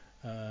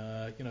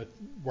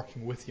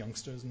 Working with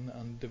youngsters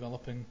and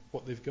developing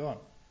what they've got.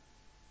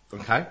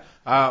 Okay.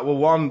 Well,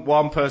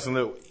 one person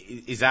that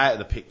is out of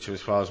the picture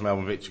as far as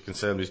Melbourne Victory are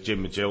concerned is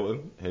Jim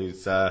Magilton,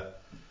 who's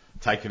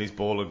taken his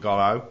ball and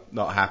gone home,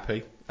 not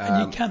happy.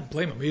 And you can't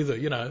blame him either.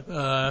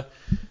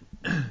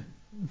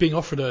 Being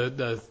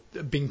offered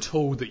being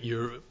told that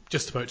you're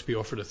just about to be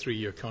offered a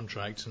 3-year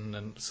contract,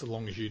 and so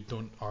long as you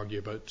don't argue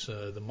about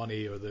the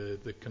money or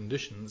the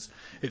conditions,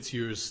 it's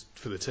yours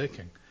for the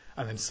taking.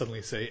 And then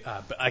suddenly say,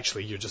 but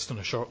actually you're just on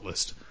a short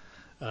list.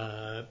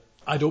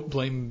 I don't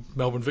blame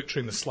Melbourne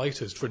Victory in the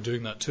slightest for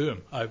doing that to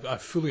him. I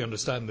fully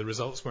understand the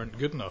results weren't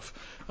good enough,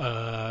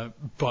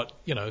 but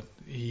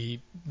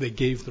they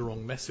gave the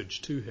wrong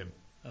message to him.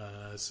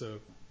 So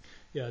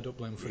yeah, I don't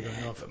blame him for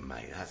going off. But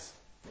mate,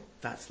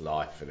 that's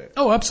life, isn't it?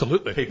 Oh,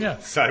 absolutely. People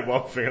say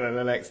one thing and then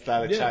the next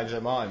day they change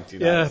their mind.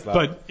 Yeah,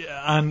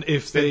 and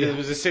if there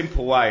was a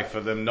simple way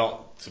for them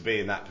not to be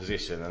in that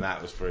position, and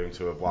that was for him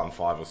to have won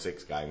 5 or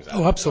 6 games.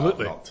 Oh,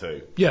 absolutely. Not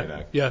 2.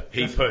 Yeah, yeah.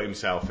 He put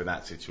himself in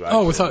that situation.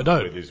 Oh, without a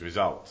doubt. With his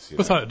results.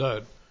 Without a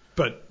doubt.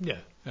 But yeah,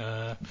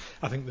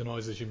 I think the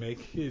noises you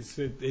make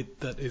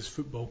that is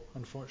football,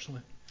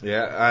 unfortunately.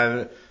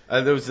 Yeah,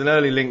 and there was an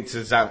early link to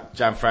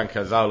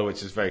Gianfranco Zola, which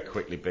has very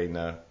quickly been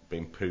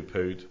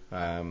poo-pooed.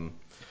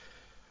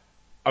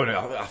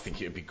 I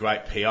think it would be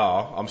great PR.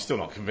 I'm still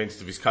not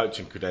convinced of his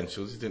coaching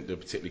credentials. He didn't do a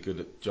particularly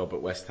good job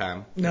at West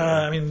Ham. No,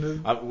 I mean,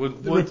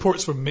 the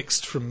reports were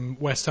mixed from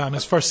West Ham.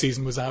 His first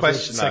season was average,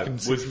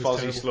 second season was terrible.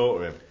 Would Fozzie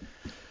slaughter him?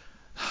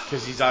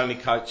 Because his only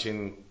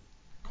coaching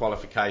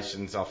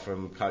qualifications are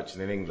from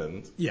coaching in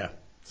England. Yeah.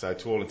 So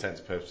to all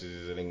intents and purposes,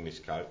 he's an English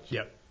coach.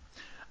 Yeah.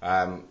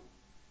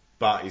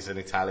 But he's an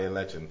Italian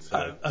legend,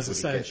 so as I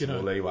said, more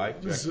leeway.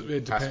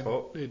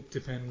 Passport? It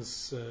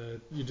depends.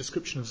 Your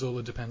description of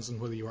Zola depends on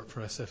whether you work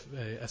for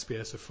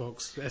SBS or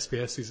Fox.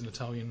 SBS is an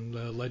Italian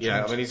legend.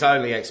 Yeah, I mean, his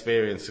only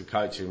experience of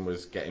coaching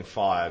was getting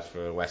fired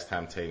for a West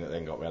Ham team that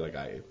then got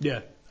relegated. Yeah,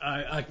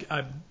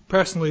 I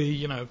personally,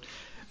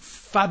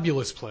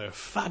 Fabulous player,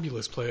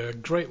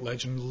 great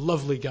legend,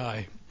 lovely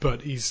guy,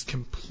 but he's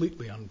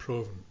completely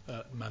unproven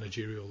at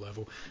managerial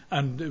level.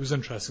 And it was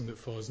interesting that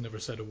Foz never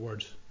said a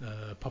word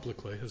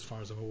publicly, as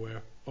far as I'm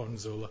aware, on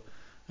Zola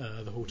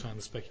the whole time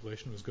the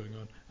speculation was going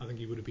on. I think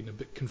he would have been a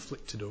bit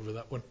conflicted over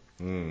that one.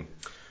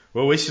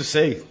 Well, we shall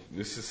see.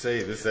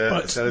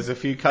 There's a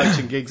few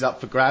coaching gigs up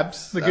for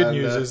grabs. The good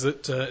news is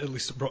that at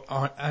least it brought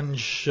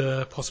Ange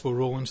possible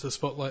role into the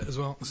spotlight as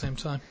well at the same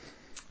time.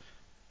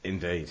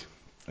 Indeed.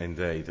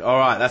 All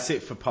right, that's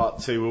it for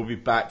part 2. We'll be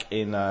back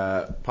in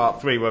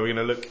part 3, where we're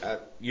going to look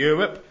at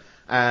Europe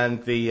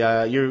and the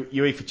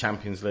UEFA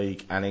Champions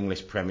League and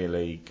English Premier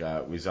League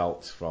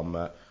results from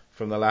the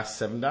last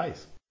 7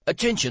 days.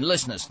 Attention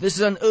listeners, this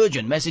is an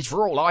urgent message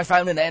for all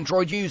iPhone and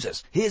Android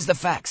users. Here's the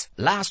facts.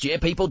 Last year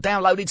people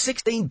downloaded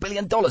 $16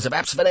 billion of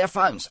apps for their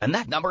phones, and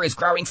that number is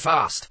growing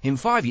fast. In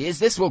 5 years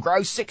this will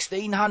grow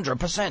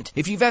 1,600%.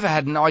 If you've ever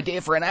had an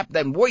idea for an app,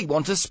 then we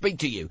want to speak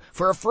to you.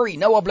 For a free,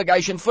 no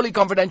obligation, fully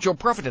confidential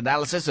profit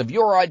analysis of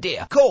your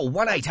idea, call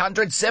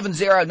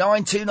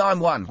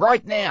 1-800-709-291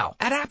 right now.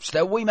 At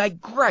Appster we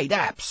make great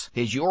apps.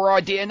 Here's your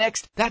idea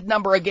next. That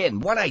number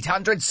again,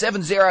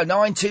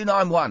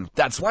 1-800-709-291.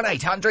 That's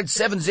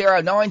 1-800-709-291.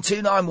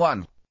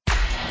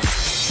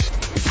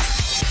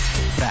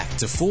 Back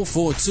to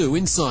 442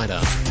 Insider.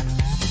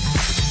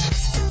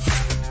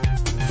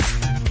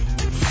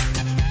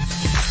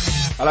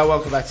 Hello,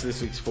 welcome back to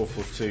this week's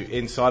 442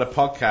 Insider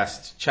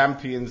podcast.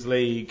 Champions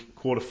League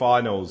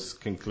quarterfinals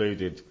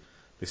concluded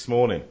this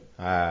morning,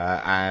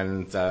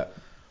 and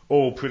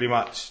all pretty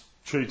much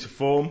true to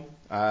form.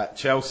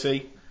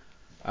 Chelsea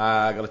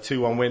got a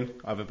 2-1 win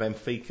over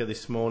Benfica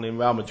this morning.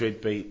 Real Madrid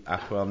beat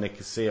Apoel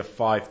Nicosia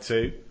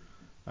 5-2.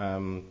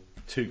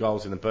 2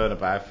 goals in the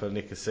Bernabeu for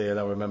Nicosia.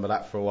 They'll remember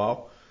that for a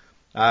while.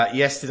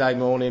 Yesterday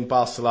morning,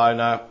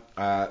 Barcelona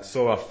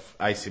saw off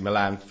AC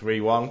Milan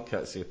 3-1,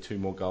 courtesy of 2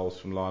 more goals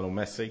from Lionel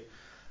Messi.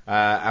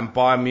 And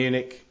Bayern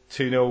Munich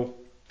 2-0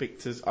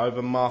 victors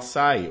over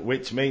Marseille,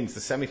 which means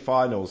the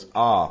semi-finals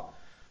are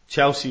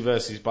Chelsea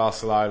versus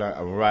Barcelona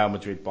and Real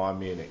Madrid Bayern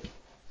Munich.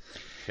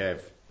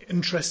 Kev.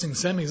 Interesting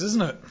semis,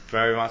 isn't it?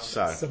 Very much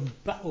so. It's a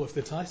battle of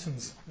the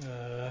Titans.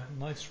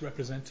 Nice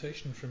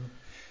representation from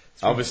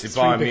obviously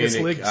Bayern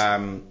Munich.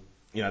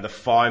 The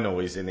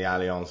final is in the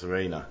Allianz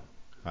Arena,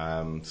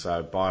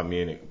 so Bayern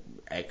Munich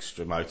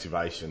extra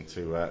motivation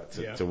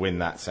to win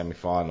that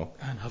semi-final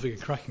and having a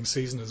cracking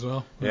season as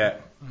well. Yeah.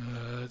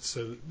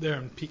 So they're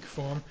in peak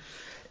form.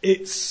 I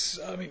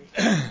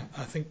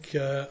think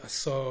I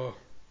saw.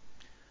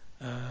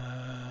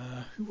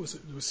 Who was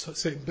it?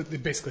 But they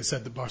basically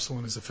said that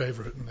Barcelona is a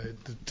favourite and they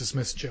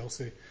dismissed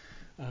Chelsea,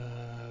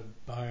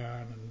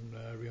 Bayern and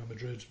Real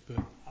Madrid. But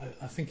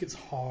I think it's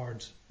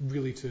hard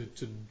really to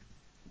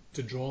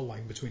draw a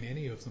line between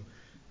any of them.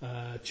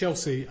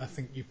 Chelsea, I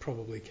think you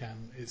probably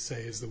can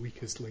say is the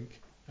weakest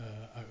link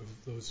out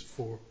of those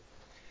 4.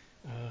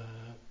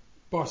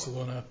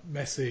 Barcelona,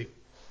 Messi,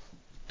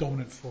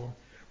 dominant form.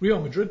 Real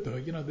Madrid, though,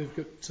 they've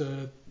got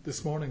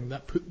this morning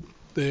that put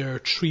their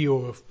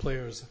trio of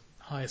players,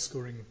 highest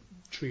scoring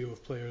trio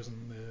of players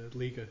in the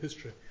Liga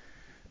history,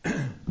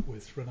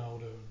 with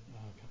Ronaldo and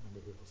I can't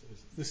remember who else it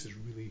is. This is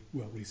really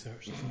well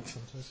researched, isn't it,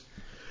 sometimes?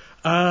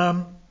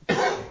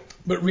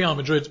 But Real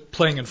Madrid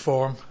playing in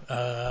form,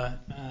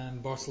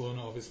 and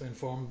Barcelona obviously in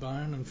form,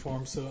 Bayern in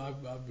form, so I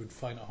would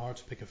find it hard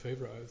to pick a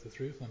favourite out of the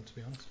 3 of them, to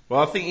be honest.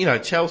 Well, I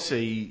think,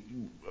 Chelsea,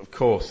 of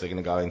course, they're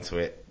going to go into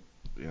it,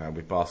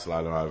 with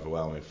Barcelona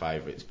overwhelming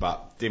favourites,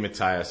 but Di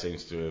Matteo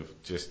seems to have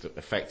just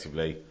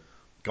effectively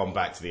gone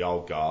back to the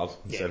old guard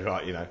and said,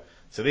 right,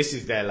 so this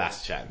is their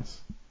last chance.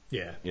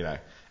 Yeah.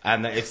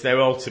 And it's their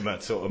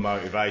ultimate sort of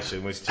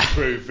motivation was to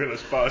prove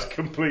Villas-Boas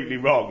completely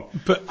wrong.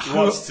 But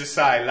what's to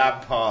say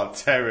Lampard,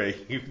 Terry,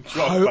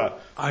 Drogba.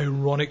 How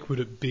ironic would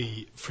it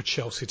be for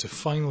Chelsea to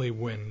finally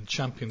win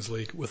Champions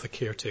League with a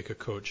caretaker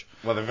coach?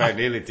 Well, they very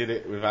nearly did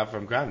it with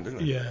Avram Grant, didn't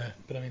they? Yeah,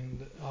 but I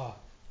mean,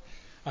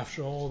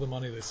 after all the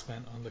money they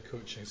spent on the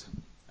coaches.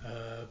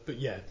 But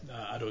yeah,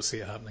 I don't see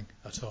it happening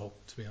at all,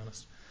 to be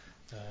honest.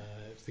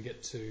 If they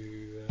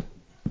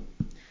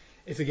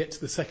get to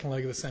the second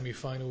leg of the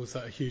semi-final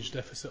without a huge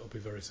deficit, I'll be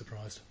very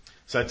surprised.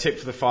 So tip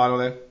for the final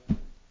then?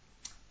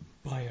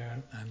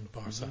 Bayern and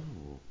Barca.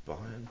 Ooh,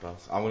 Bayern, Barca.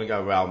 I'm going to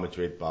go Real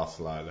Madrid,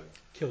 Barcelona.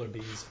 Killer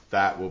bees.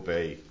 That will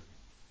be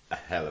a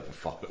hell of a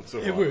final to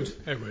watch. It would.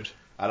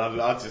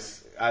 And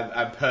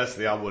and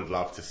personally, I would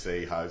love to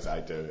see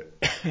Jose do it.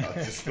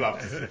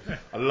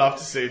 I'd love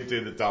to see him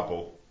do the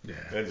double. Yeah.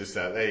 And just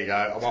there you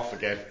go. I'm off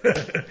again.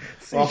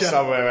 Off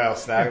somewhere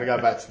else now. I'm going to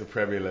go back to the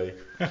Premier League.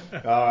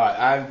 All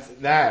right, and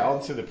now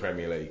on to the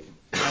Premier League.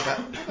 How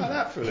about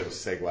that for a little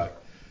segue?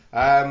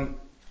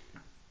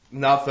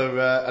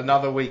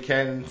 Another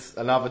weekend,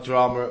 another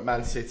drama at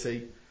Man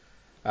City.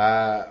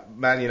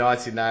 Man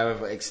United now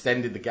have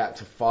extended the gap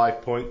to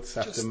 5 points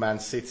after Man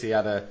City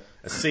had a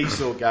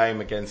seesaw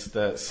game against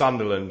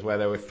Sunderland where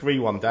they were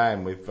 3-1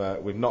 down with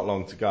not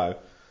long to go.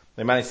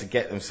 They managed to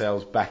get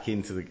themselves back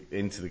into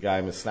the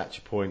game and snatch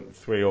a point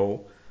 3-3.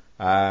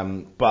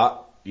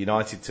 But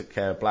United took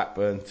care of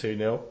Blackburn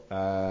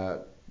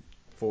 2-0.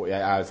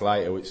 48 hours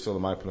later, which saw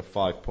them open a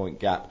 5-point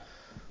gap.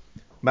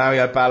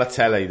 Mario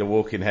Balotelli, the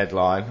walking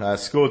headline,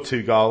 scored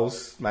 2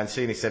 goals.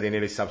 Mancini said he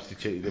nearly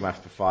substituted him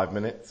after 5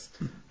 minutes.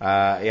 He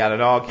had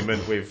an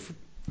argument with,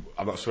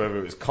 I'm not sure whether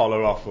it was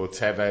Kolarov or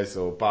Tevez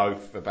or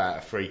both, about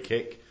a free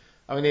kick.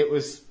 I mean, it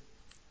was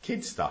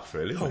kid stuff,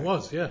 really. Oh, it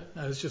was, yeah.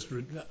 It was just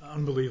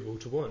unbelievable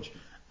to watch.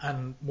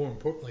 And more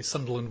importantly,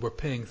 Sunderland were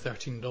paying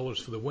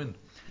 $13 for the win.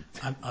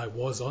 And I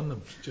was on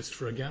them just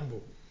for a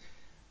gamble.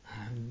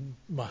 And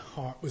my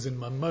heart was in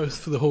my mouth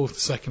for the whole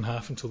second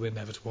half until the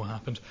inevitable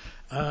happened.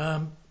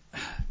 But,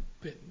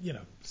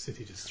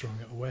 City just throwing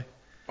it away.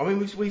 I mean,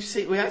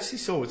 we actually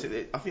saw,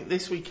 I think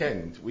this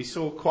weekend, we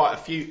saw quite a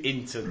few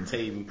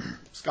inter-team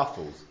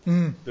scuffles.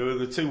 There were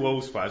the 2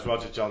 Wolves players,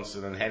 Roger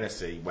Johnson and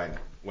Hennessy,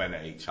 went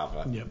at each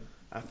other. Yep.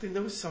 I think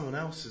there was someone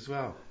else as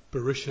well.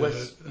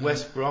 Borussia.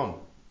 West Brom.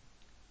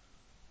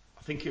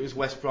 I think it was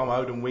West Brom,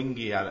 Odin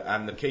Wingy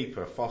and the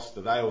keeper,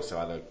 Foster. They also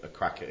had a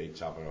crack at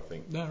each other, I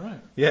think. Yeah,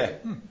 right. Yeah.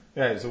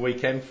 Yeah, it was a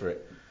weekend for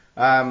it.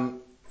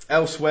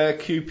 Elsewhere,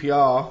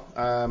 QPR,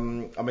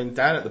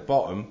 down at the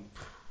bottom,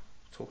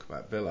 talk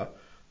about Villa.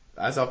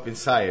 As I've been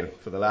saying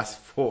for the last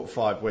 4 or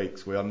 5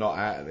 weeks, we are not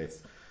out of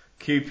this.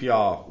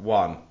 QPR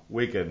 1,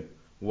 Wigan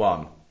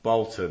 1,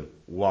 Bolton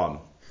 1,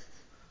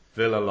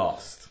 Villa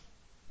lost,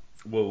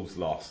 Wolves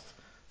lost.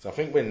 So I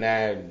think we're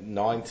now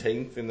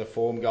 19th in the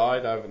form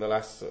guide over the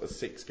last sort of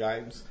 6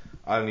 games.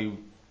 The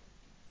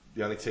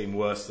only team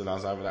worse than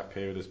us over that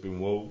period has been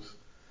Wolves.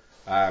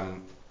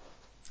 And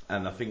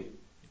I think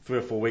 3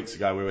 or 4 weeks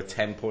ago we were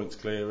 10 points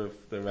clear of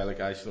the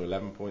relegation, or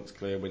 11 points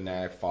clear. We're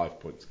now 5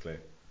 points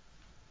clear.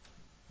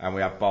 And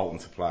we have Bolton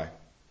to play.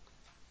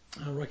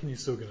 I reckon you're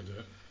still going to do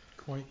it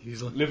quite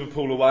easily.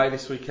 Liverpool away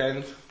this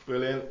weekend,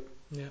 brilliant.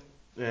 Yeah.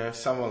 Yeah,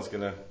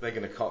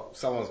 they've got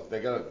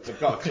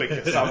to click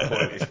at some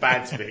point. It's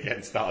bound to be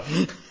against us.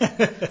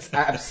 It's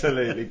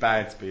absolutely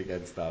bound to be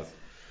against us.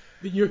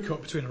 But you're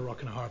caught between a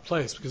rock and a hard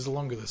place, because the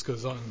longer this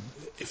goes on,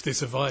 if they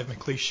survive,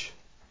 McLeish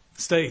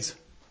stays.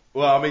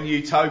 Well, I mean,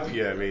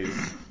 utopia is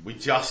we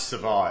just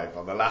survive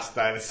on the last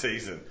day of the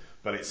season,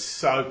 but it's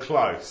so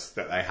close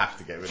that they have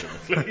to get rid of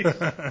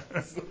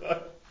McLeish.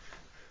 So,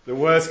 the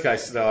worst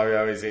case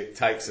scenario is it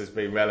takes us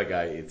being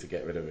relegated to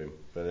get rid of him.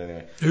 But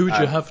anyway, who would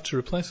you have to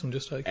replace him?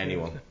 Just like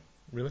anyone.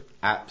 Really?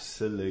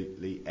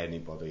 Absolutely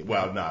anybody.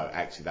 Well, no,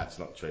 actually that's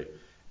not true.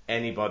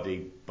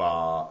 Anybody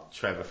bar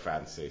Trevor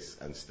Francis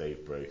and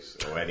Steve Bruce,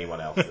 or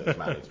anyone else that's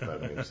managed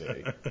Birmingham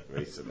City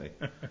recently.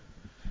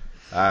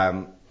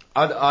 I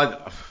don't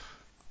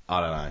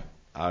know.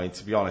 I mean,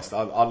 to be honest,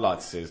 I'd like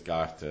to see us go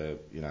after,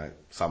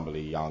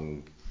 somebody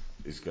young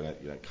who's going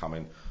to, come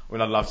in. I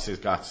mean, I'd love to see us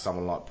go after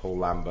someone like Paul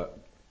Lambert.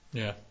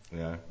 Yeah.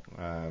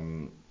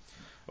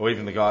 Or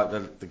even the guy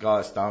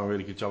that's done a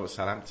really good job at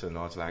Southampton,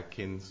 Nigel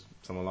Adkins,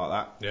 someone like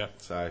that. Yeah.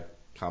 So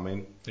come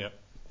in. Yeah.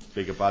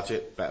 Bigger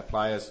budget, better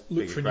players.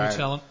 Look for new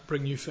talent,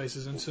 bring new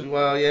faces into it.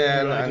 Well,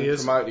 yeah, new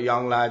ideas. And promote the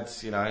young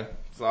lads.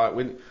 It's like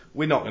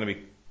we're not going to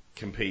be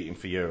competing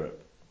for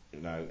Europe,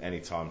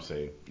 anytime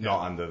soon. Yeah.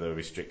 Not under the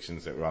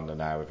restrictions that we're under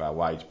now with our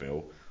wage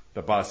bill.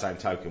 But by the same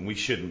token, we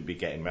shouldn't be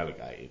getting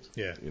relegated.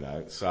 Yeah.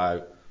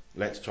 So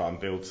let's try and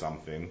build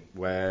something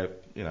where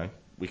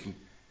we can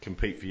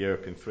compete for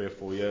Europe in 3 or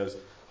 4 years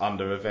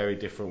under a very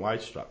different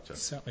wage structure.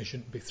 Certainly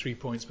shouldn't be 3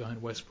 points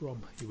behind West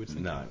Brom, you would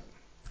think. No.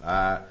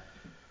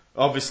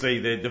 Obviously,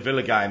 the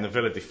Villa game, the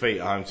Villa defeat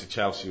at home to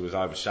Chelsea was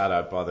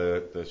overshadowed by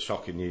the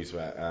shocking news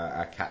about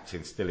our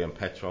captain, Stilian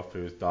Petrov,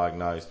 who was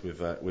diagnosed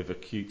with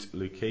acute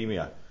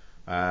leukemia.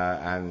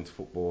 And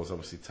football has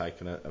obviously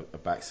taken a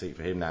back seat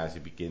for him now as he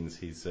begins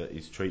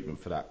his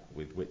treatment for that,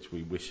 with which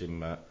we wish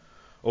him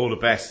all the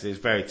best. There's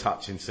very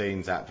touching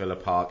scenes at Villa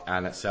Park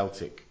and at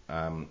Celtic,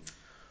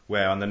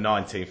 where on the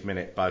 19th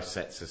minute both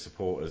sets of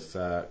supporters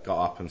got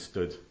up and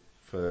stood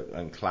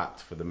and clapped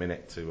for the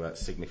minute to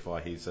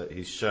signify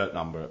his shirt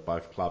number at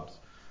both clubs.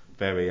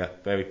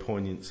 Very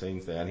poignant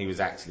scenes there, and he was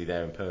actually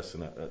there in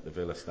person at the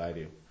Villa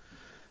Stadium.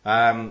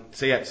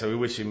 So we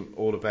wish him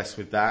all the best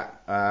with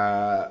that.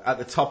 At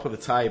the top of the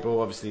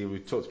table, obviously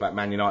we've talked about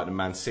Man United and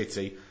Man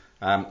City.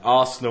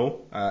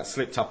 Arsenal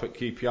slipped up at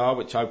QPR,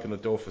 which opened the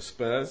door for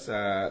Spurs.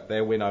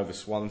 Their win over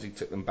Swansea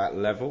took them back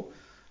level.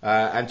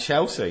 And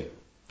Chelsea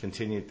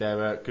continued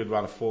their good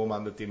run of form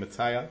under Di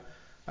Matteo.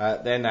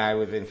 They're now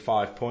within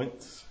 5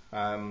 points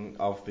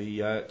of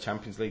the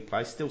Champions League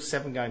place. Still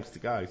 7 games to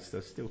go, so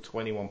still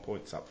 21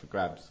 points up for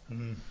grabs.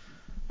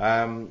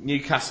 Mm-hmm.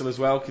 Newcastle as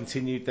well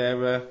continued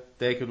their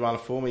good run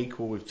of form,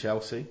 equal with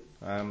Chelsea.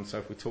 So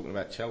if we're talking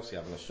about Chelsea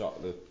having a shot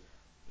at the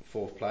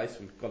 4th place,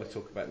 we've got to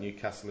talk about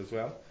Newcastle as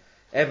well.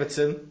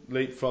 Everton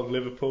leapfrog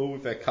Liverpool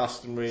with their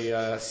customary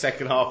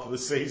second half of the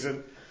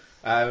season.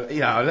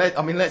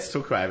 Let's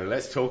talk about it.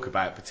 Let's talk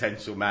about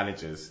potential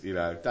managers.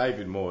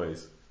 David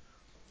Moyes.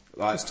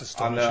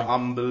 Under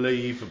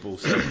unbelievable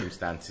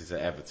circumstances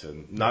at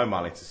Everton, no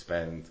money to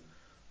spend,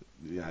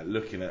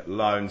 looking at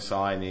loan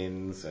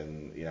signings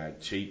and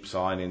cheap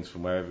signings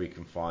from wherever he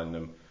can find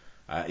them.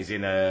 He's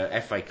in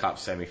a FA Cup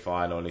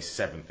semi-final and he's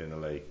 7th in the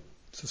league.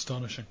 It's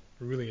astonishing,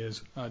 it really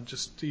is.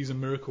 He's a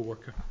miracle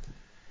worker.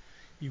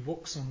 He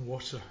walks on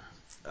water.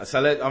 So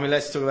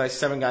let's talk about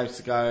 7 games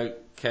to go,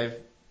 Kev.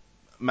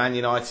 Man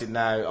United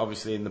now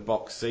obviously in the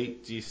box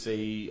seat. Do you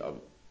see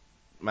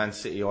Man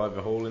City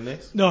overhauling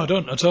this? No, I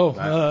don't at all.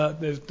 No.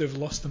 They've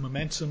lost the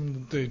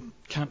momentum.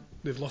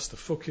 They've lost the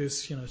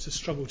focus. To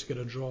struggle to get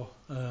a draw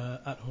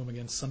at home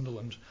against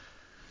Sunderland,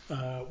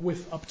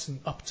 with up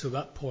to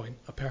that point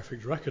a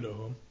perfect record at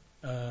home,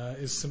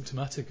 is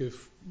symptomatic of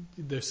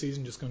their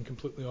season just going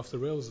completely off the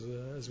rails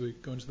as we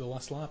go into the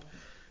last lap.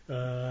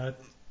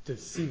 To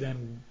see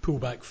them pull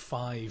back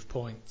 5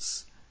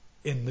 points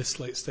in this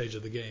late stage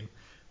of the game,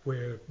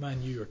 where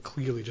Man U are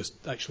clearly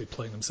just actually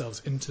playing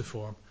themselves into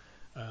form,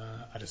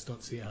 I just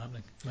don't see it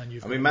happening.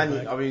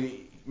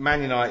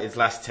 Man United's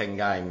last 10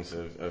 games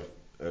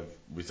have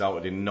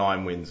resulted in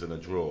 9 wins and a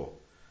draw.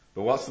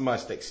 But what's the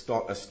most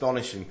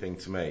astonishing thing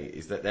to me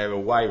is that their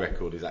away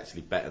record is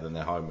actually better than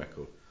their home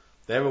record.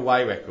 Their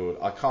away record,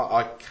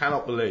 I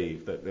cannot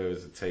believe that there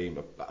is a team,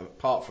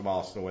 apart from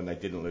Arsenal when they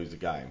didn't lose a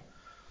game,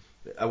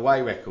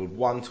 away record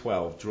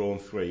 1-12, drawn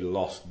 3,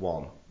 lost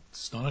 1.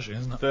 Astonishing,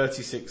 isn't it?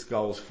 36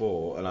 goals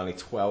for and only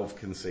 12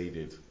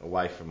 conceded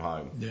away from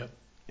home. Yep.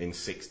 In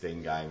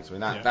 16 games.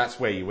 That's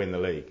where you win the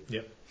league.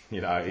 Yep.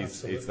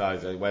 It's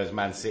those. Whereas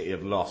Man City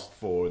have lost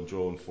 4 and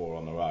drawn 4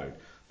 on the road.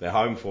 Their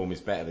home form is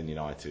better than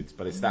United's,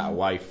 but it's that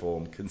away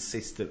form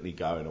consistently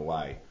going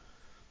away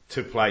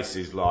to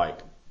places like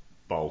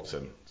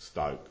Bolton,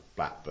 Stoke,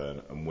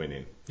 Blackburn, and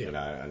winning. Yep.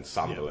 And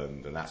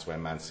Sunderland, and that's where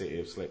Man City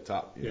have slipped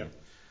up. Yeah.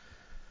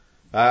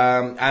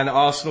 And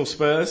Arsenal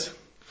Spurs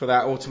for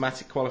that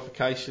automatic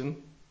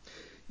qualification.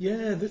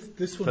 Yeah,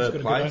 this one's going to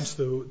go down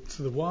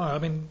to the wire. I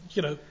mean,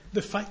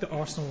 the fact that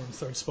Arsenal are in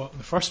third spot in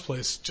the first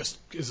place just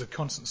is a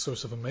constant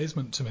source of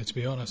amazement to me, to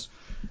be honest.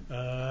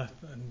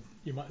 And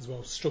you might as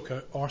well stroke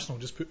out Arsenal,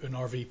 just put an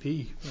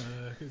RVP.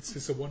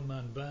 It's a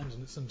one-man band,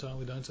 and it's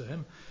entirely down to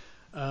him.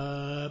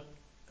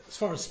 As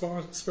far as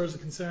Spurs are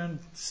concerned,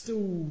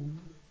 still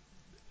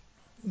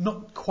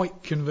not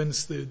quite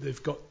convinced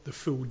they've got the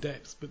full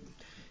depth, but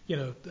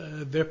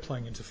they're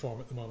playing into form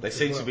at the moment. They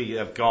seem to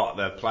have got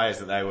the players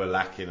that they were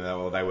lacking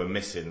or they were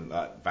missing,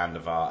 like Van der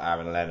Vaart,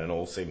 Aaron Lennon,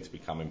 all seem to be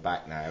coming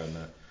back now, and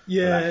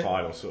that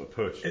final sort of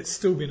push. It's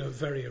still been a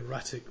very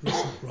erratic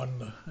recent run,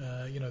 though.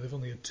 They've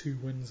only had 2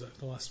 wins out of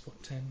the last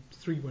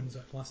 3 wins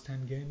out of the last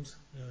 10 games,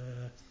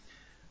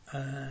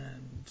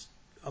 and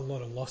a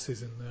lot of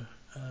losses in there.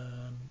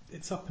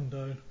 It's up and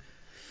down.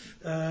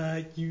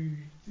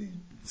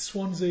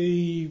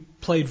 Swansea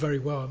played very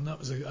well, and that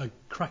was a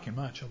cracking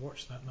match. I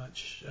watched that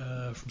match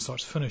from start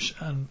to finish,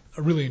 and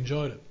I really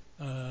enjoyed it.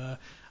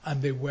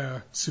 And they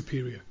were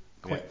superior,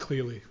 quite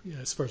clearly.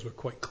 Spurs were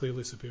quite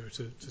clearly superior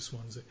to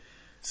Swansea.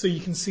 So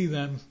you can see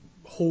them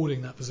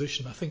holding that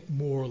position, I think,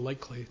 more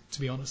likely, to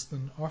be honest,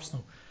 than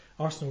Arsenal.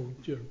 Arsenal,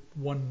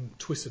 one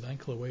twisted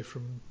ankle away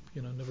from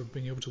never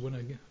being able to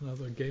win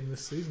another game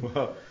this season.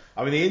 Well,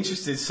 the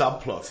interesting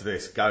subplot to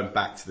this, going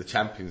back to the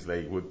Champions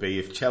League, would be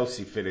if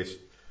Chelsea finished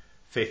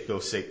 5th or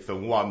 6th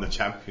and won the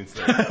Champions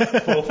League.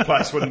 4th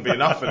place wouldn't be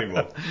enough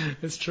anymore.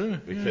 It's true.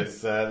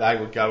 Because they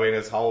would go in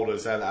as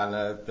holders, and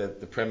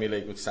the Premier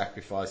League would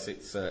sacrifice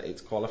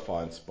its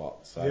qualifying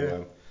spot.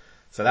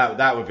 So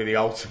that would be the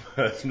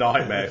ultimate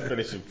nightmare,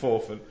 finishing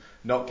 4th and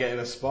not getting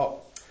a spot.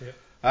 Yeah.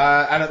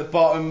 And at the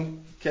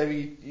bottom,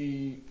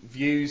 Kevin,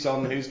 views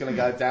on who's going to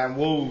go down.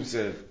 Wolves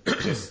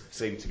just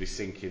seem to be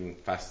sinking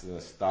faster than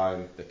a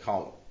stone. They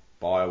can't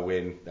buy a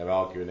win. They're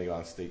arguing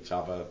against each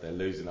other. They're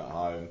losing at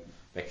home.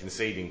 They're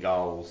conceding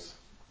goals.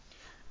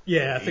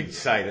 Yeah, I think you'd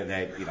say that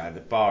they're,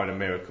 barring a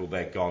miracle,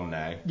 they're gone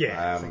now.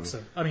 Yeah, I think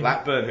so.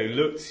 Blackburn, who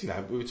looked,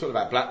 we were talking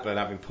about Blackburn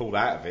having pulled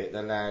out of it.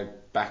 They're now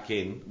back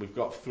in. We've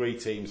got 3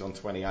 teams on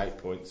 28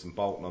 points and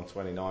Bolton on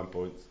 29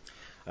 points.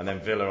 And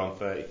then Villa on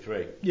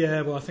 33.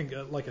 Yeah, well, I think,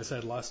 like I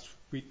said last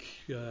week,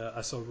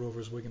 I saw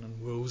Rovers, Wigan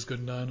and Wolves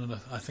going down, and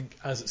I think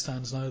as it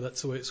stands now,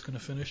 that's the way it's going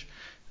to finish.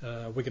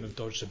 Wigan have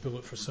dodged a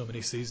bullet for so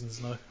many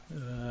seasons now.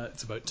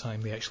 It's about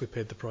time they actually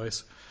paid the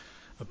price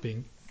of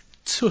being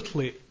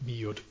totally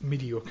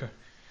mediocre.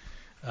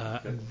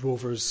 And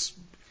Rovers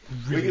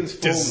really Wigan's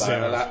form,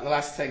 deserve... though, the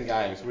last 10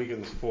 games,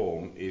 Wigan's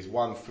form is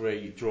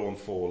 1-3, drawn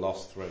 4,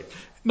 lost 3.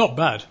 Not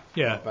bad,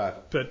 yeah. Not bad.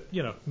 But,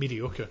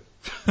 mediocre.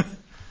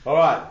 All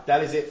right,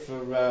 that is it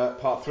for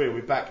part 3.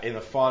 We'll be back in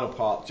the final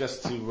part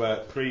just to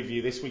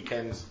preview this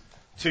weekend's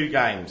 2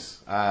 games.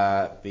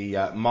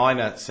 The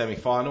minor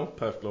semi-final,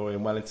 Perth Glory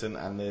and Wellington,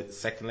 and the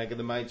second leg of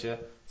the major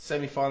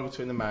semi-final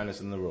between the Mariners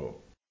and the Roar.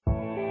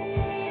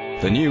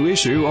 The new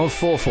issue of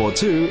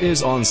 442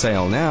 is on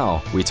sale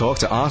now. We talk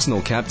to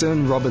Arsenal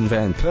captain Robin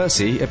van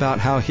Persie about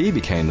how he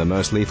became the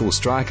most lethal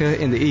striker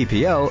in the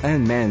EPL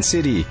and Man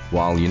City,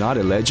 while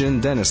United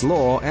legend Dennis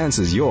Law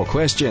answers your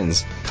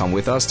questions. Come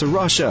with us to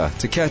Russia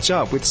to catch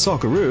up with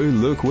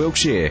Socceroo Luke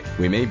Wilkshire.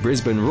 We meet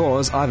Brisbane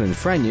Roar's Ivan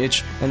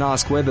Franjic and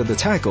ask whether the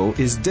tackle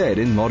is dead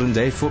in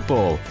modern-day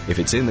football. If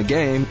it's in the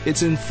game,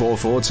 it's in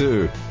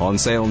 442. On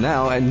sale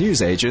now at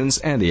newsagents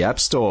and the App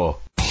Store.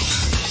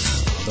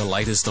 The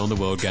latest on the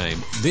world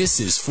game. This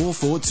is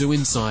 442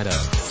 Insider.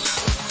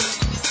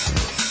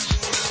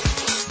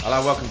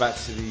 Hello, welcome back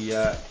to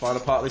the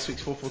final part of this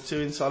week's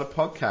 442 Insider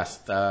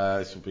podcast.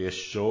 This will be a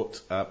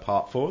short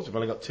part 4, so we've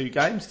only got 2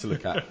 games to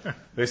look at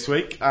this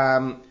week.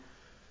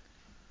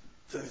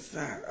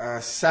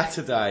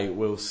 Saturday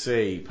we'll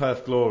see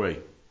Perth Glory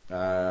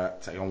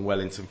take on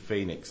Wellington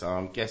Phoenix.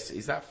 I'm guessing,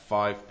 is that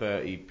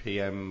 5:30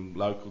 p.m.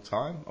 local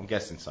time? I'm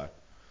guessing so.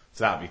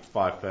 So that'll be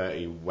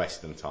 5:30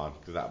 Western time,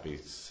 because that'll be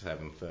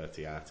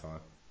 7:30 our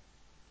time.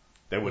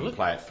 They wouldn't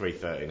play at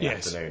 3:30 in the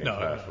afternoon in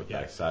Perth, would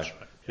they? So, right.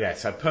 Yeah,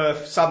 so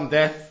Perth, sudden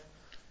death,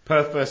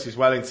 Perth versus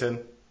Wellington.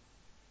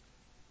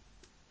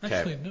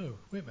 Actually, no.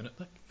 Wait a minute.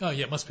 Oh,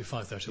 yeah, it must be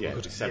 5:30. Yeah,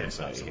 it's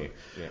 7:30 here.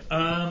 Yeah.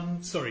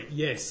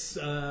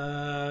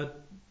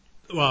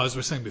 Well, as we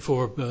were saying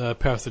before,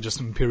 Perth are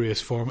just in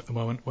imperious form at the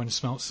moment when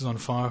Smelts is on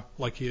fire,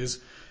 like he is,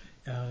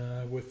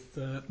 with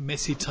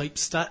Messi-type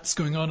stats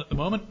going on at the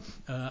moment.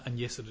 And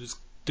yes,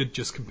 did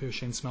just compare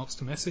Shane Smelts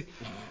to Messi.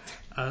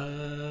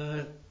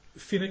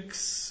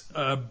 Phoenix,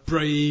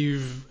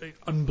 brave,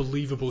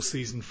 unbelievable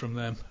season from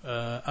them.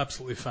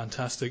 Absolutely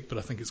fantastic, but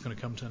I think it's going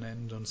to come to an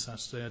end on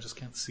Saturday. I just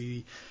can't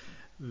see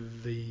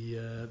them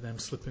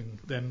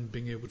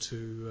being able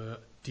to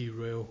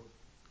derail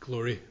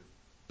Glory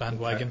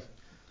bandwagon.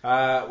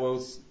 Okay.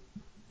 Well,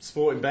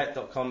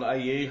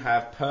 sportingbet.com.au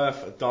have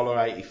Perth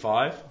 $1.85.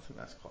 I think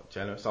that's quite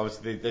generous.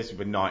 Obviously, this would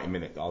be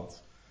 90-minute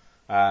odds.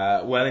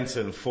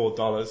 Wellington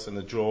 $4, and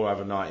the draw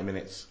over 90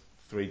 minutes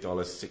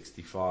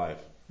 $3.65.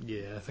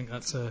 Yeah, I think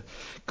that's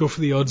go for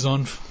the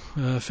odds-on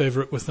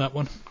favourite with that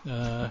one.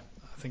 I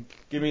think.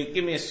 Give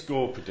me a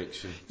score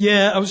prediction.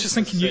 Yeah, I was just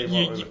thinking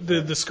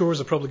the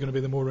scores are probably going to be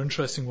the more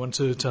interesting one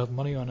to have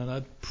money on, and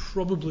I'd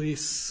probably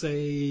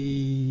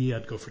say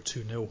I'd go for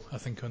 2-0. I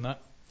think on that.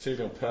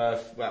 2-0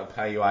 Perth. That'll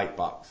pay you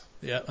 $8.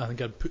 Yeah, I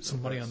think I'd put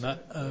some money on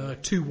that.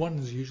 2-1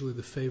 is usually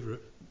the favourite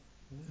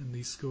in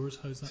these scores.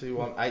 How's that?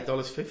 2-1,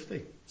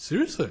 $8.50.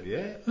 Seriously?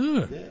 Yeah.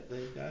 Oh. Yeah,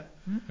 there you go.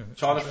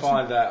 Trying to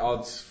find out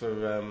odds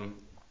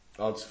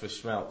for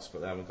Schmelz,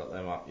 but they haven't got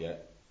them up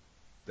yet.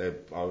 I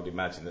would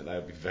imagine that they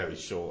would be very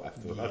short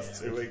after the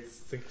last 2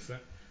 weeks. I think so.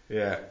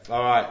 Yeah.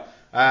 All right.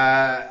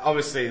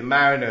 Obviously, the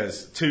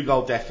Mariners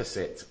 2-goal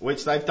deficit,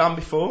 which they've done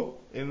before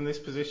in this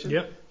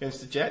position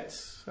against the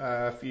Jets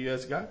a few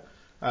years ago,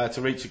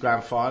 to reach a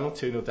grand final.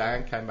 2-0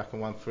 down, came back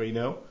and won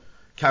 3-0.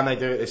 Can they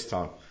do it this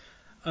time?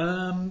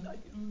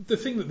 The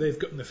thing that they've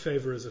got in their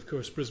favour is, of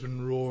course,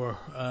 Brisbane Roar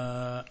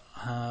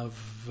have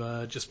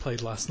just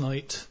played last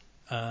night,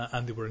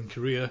 and they were in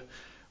Korea,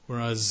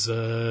 whereas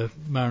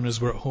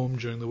Mariners were at home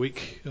during the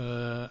week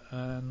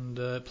and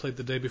played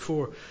the day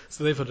before.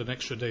 So they've had an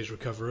extra day's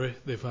recovery.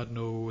 They've had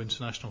no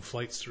international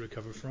flights to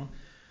recover from.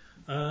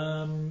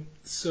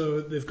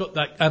 So they've got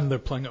that, and they're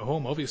playing at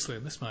home, obviously,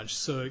 in this match.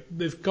 So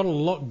they've got a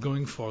lot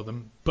going for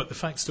them, but the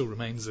fact still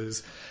remains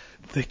is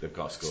they've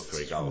got to score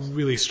 3 goals.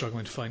 Really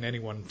struggling to find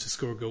anyone to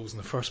score goals in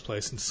the first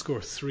place, and to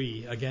score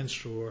 3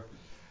 against Roar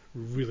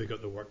really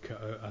got the work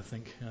cut out, I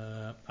think.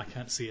 I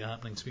can't see it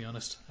happening, to be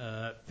honest.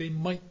 They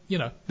might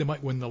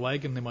win the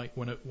leg and they might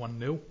win it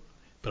 1-0,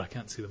 but I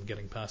can't see them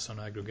getting past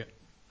on aggregate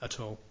at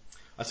all.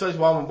 I suppose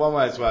one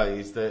way as well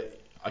is that,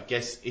 I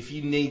guess, if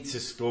you need to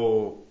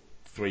score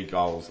 3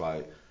 goals,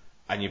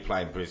 and you're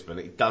playing Brisbane,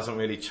 it doesn't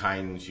really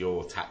change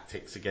your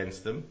tactics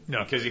against them.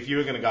 No. Because if you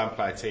were going to go and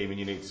play a team and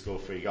you need to score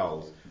 3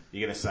 goals,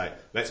 you're going to say,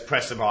 let's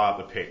press them high up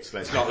the pitch.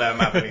 Let's not let them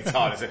have any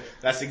time.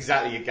 That's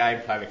exactly your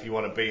game plan if you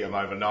want to beat them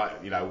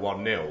overnight,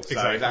 1-0. So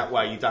exactly. That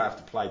way you don't have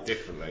to play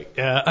differently.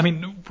 Yeah, I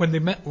mean, when they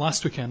met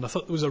last weekend, I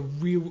thought there was a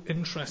real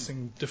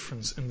interesting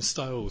difference in the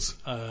styles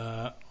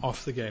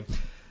of the game.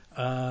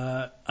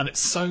 And it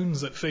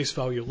sounds at face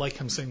value like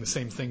I'm saying the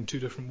same thing 2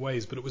 different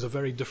ways, but it was a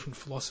very different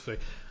philosophy.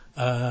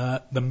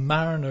 The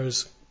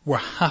Mariners were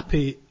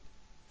happy.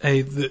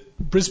 The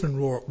Brisbane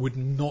Roar would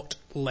not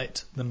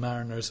let the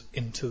Mariners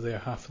into their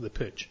half of the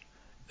pitch.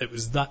 It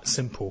was that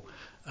simple.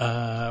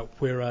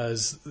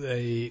 Whereas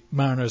the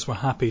Mariners were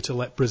happy to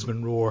let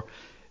Brisbane Roar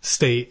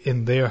stay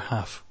in their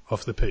half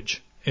of the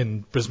pitch,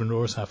 in Brisbane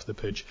Roar's half of the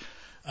pitch,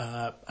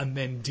 and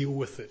then deal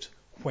with it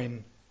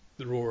when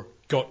the Roar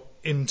got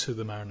into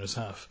the Mariners'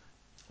 half.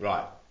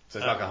 Right. So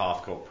it's like a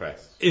half-court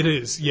press. It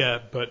is, yeah.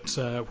 But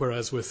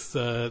whereas with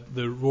the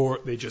Roar,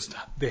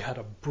 they had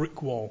a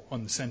brick wall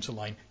on the centre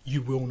line.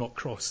 You will not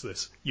cross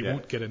this. You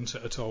won't get into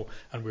it at all,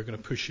 and we're going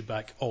to push you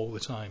back all the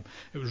time.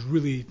 It was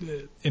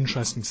really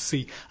interesting to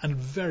see, and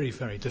very,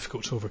 very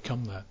difficult to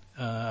overcome that.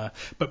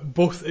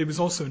 But it was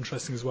also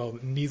interesting as well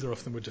that neither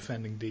of them were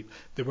defending deep.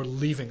 They were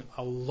leaving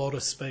a lot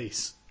of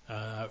space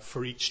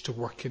for each to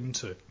work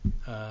into,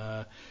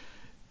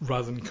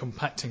 rather than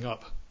compacting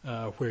up.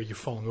 Where you're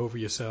falling over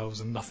yourselves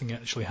and nothing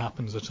actually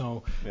happens at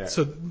all. Yeah.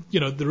 So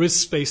there is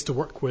space to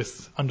work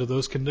with under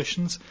those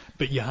conditions,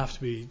 but you have to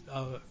be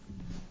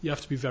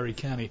very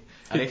canny.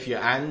 And if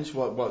you're Ange,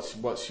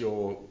 what's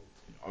your?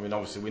 I mean,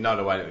 obviously we know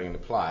the way that they're going to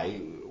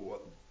play.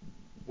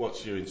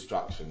 What's your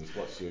instructions?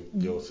 What's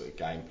your sort of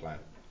game plan?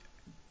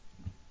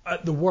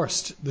 At the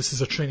worst, this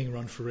is a training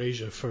run for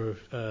Asia for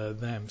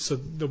them, so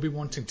they'll be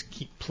wanting to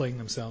keep playing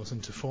themselves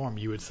into form,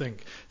 you would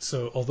think.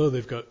 So although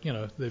they've got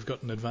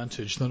an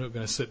advantage, they're not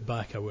going to sit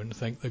back. I wouldn't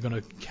think they're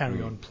going to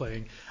carry on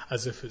playing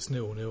as if it's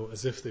 0-0,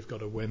 as if they've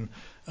got a win,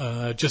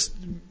 just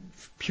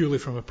purely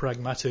from a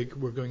pragmatic.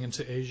 We're going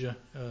into Asia.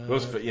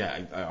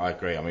 I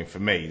agree. I mean, for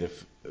me,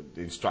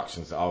 the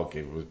instructions that I'll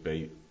give would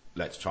be,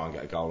 let's try and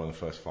get a goal in the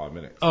first 5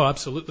 minutes. Oh,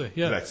 absolutely,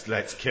 yeah.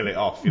 Let's kill it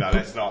off.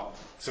 Let's not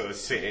sort of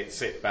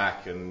sit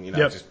back and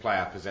just play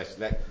our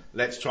possession.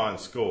 Let's try and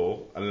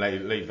score and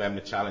leave them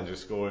the challenge of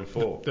scoring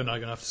 4. They're not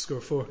going to have to score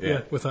 4,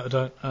 yeah, without a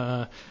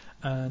doubt.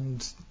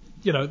 And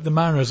the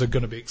Mariners are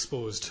going to be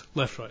exposed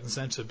left, right, and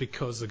centre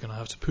because they're going to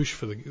have to push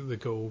for the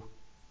goal.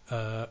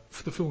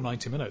 For the full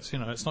 90 minutes,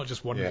 it's not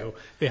just one goal.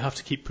 They have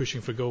to keep pushing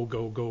for goal.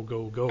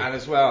 And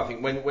as well, I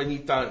think when you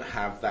don't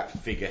have that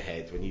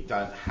figurehead, when you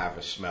don't have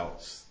a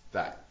Schmelz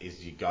that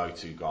is your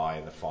go-to guy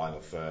in the final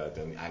third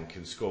and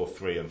can score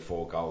 3 and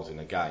 4 goals in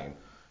a game,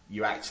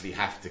 you actually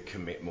have to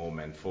commit more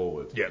men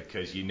forward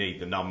because you need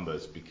the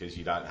numbers, because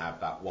you don't have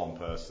that one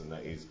person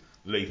that is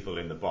lethal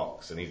in the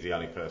box and he's the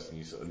only person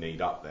you sort of need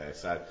up there.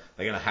 So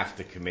they're going to have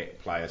to commit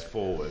players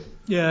forward,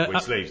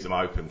 which leaves them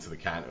open to the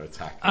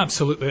counter-attack.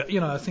 Absolutely.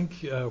 I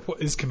think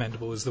what is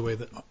commendable is the way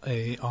that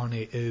Arne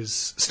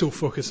is still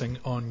focusing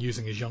on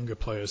using his younger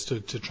players to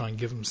try and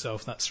give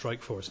himself that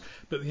strike force.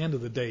 But at the end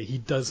of the day, he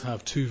does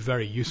have 2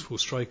 very useful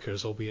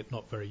strikers, albeit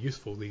not very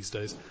youthful these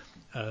days,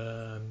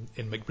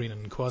 in McBreen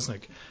and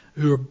Kwasnick,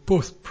 who are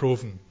both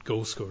proven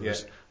goal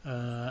scorers.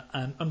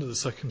 And under the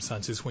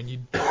circumstances, when you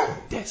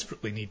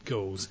desperately need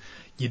goals,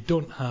 you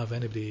don't have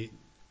anybody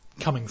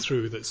coming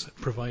through that's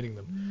providing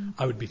them.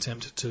 I would be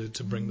tempted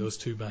to bring those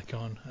 2 back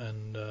on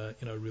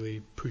and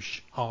really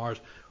push hard.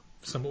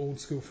 Some old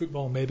school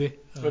football, maybe.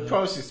 But it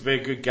promises to be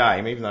a good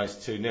game, even though it's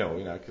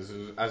 2-0. Because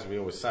as we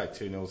always say,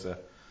 2-0's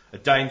a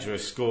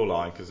dangerous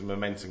scoreline because the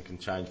momentum can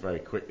change very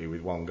quickly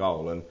with 1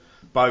 goal. And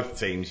both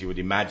teams, you would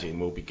imagine,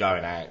 will be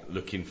going out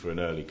looking for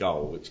an early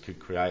goal, which could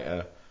create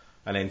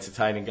an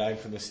entertaining game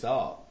from the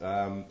start.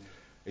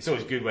 It's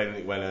always good when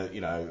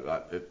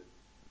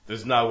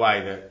there's no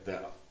way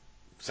that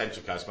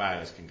Central Coast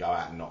Mariners can go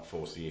out and not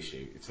force the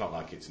issue. It's not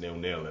like it's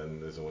 0-0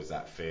 and there's always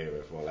that fear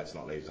of, well, let's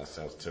not leave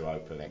ourselves too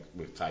open,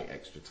 we'll take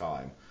extra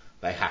time.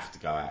 They have to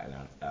go out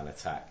and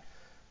attack.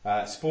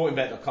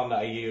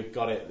 Sportingbet.com.au have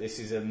got it. This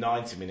is a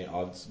 90-minute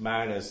odds.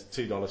 Mariners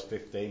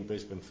 $2.15,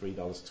 Brisbane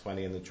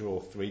 $3.20, and the draw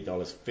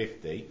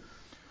 $3.50.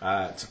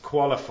 To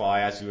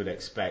qualify, as you would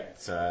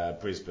expect,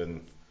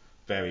 Brisbane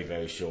very,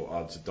 very short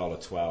odds,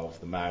 $1.12.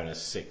 The Mariners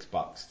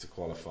 $6 to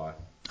qualify.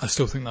 I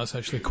still think that's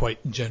actually quite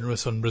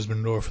generous on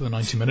Brisbane Roar for the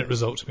 90-minute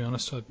result, to be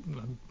honest.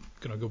 I'm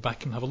going to go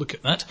back and have a look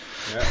at that.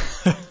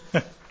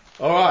 Yeah.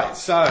 All right,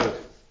 so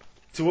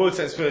to all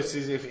intents and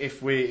purposes,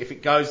 if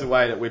it goes the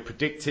way that we're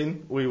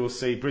predicting, we will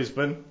see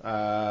Brisbane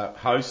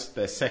host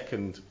their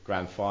second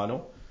grand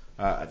final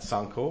at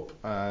Suncorp,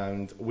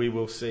 and we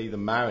will see the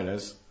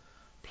Mariners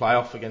play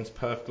off against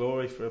Perth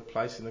Glory for a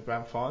place in the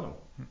grand final.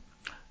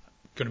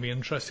 Going to be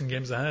interesting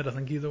games ahead, I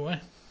think, either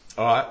way.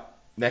 All right,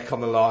 neck on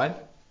the line.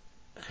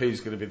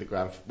 Who's going to be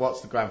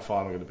what's the grand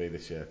final going to be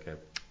this year, Kev?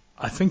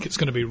 I think it's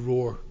going to be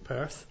Roar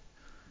Perth.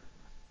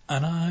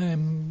 And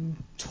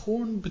I'm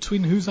torn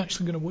between who's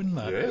actually going to win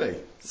that. Really?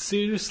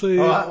 Seriously?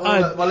 All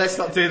right, well, let's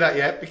not do that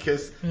yet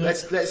because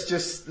let's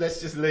just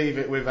leave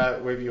it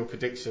with your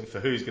prediction for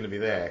who's going to be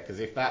there, because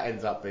if that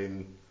ends up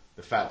being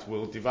the fact,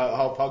 we'll devote a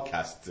whole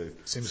podcast to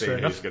seeing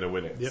who's going to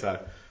win it. Yep. So,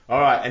 all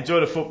right,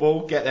 enjoy the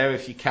football. Get there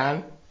if you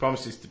can.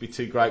 Promises to be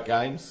 2 great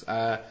games.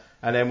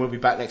 And then we'll be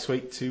back next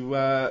week to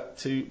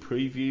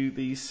preview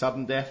the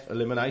sudden death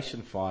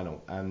elimination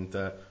final, and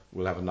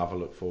we'll have another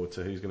look forward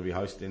to who's going to be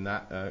hosting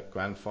that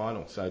grand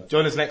final. So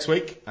join us next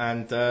week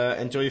and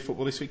enjoy your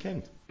football this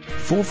weekend.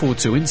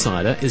 442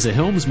 Insider is a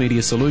Helms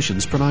Media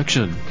Solutions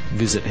production.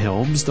 Visit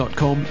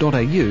helms.com.au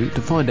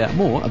to find out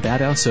more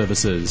about our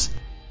services.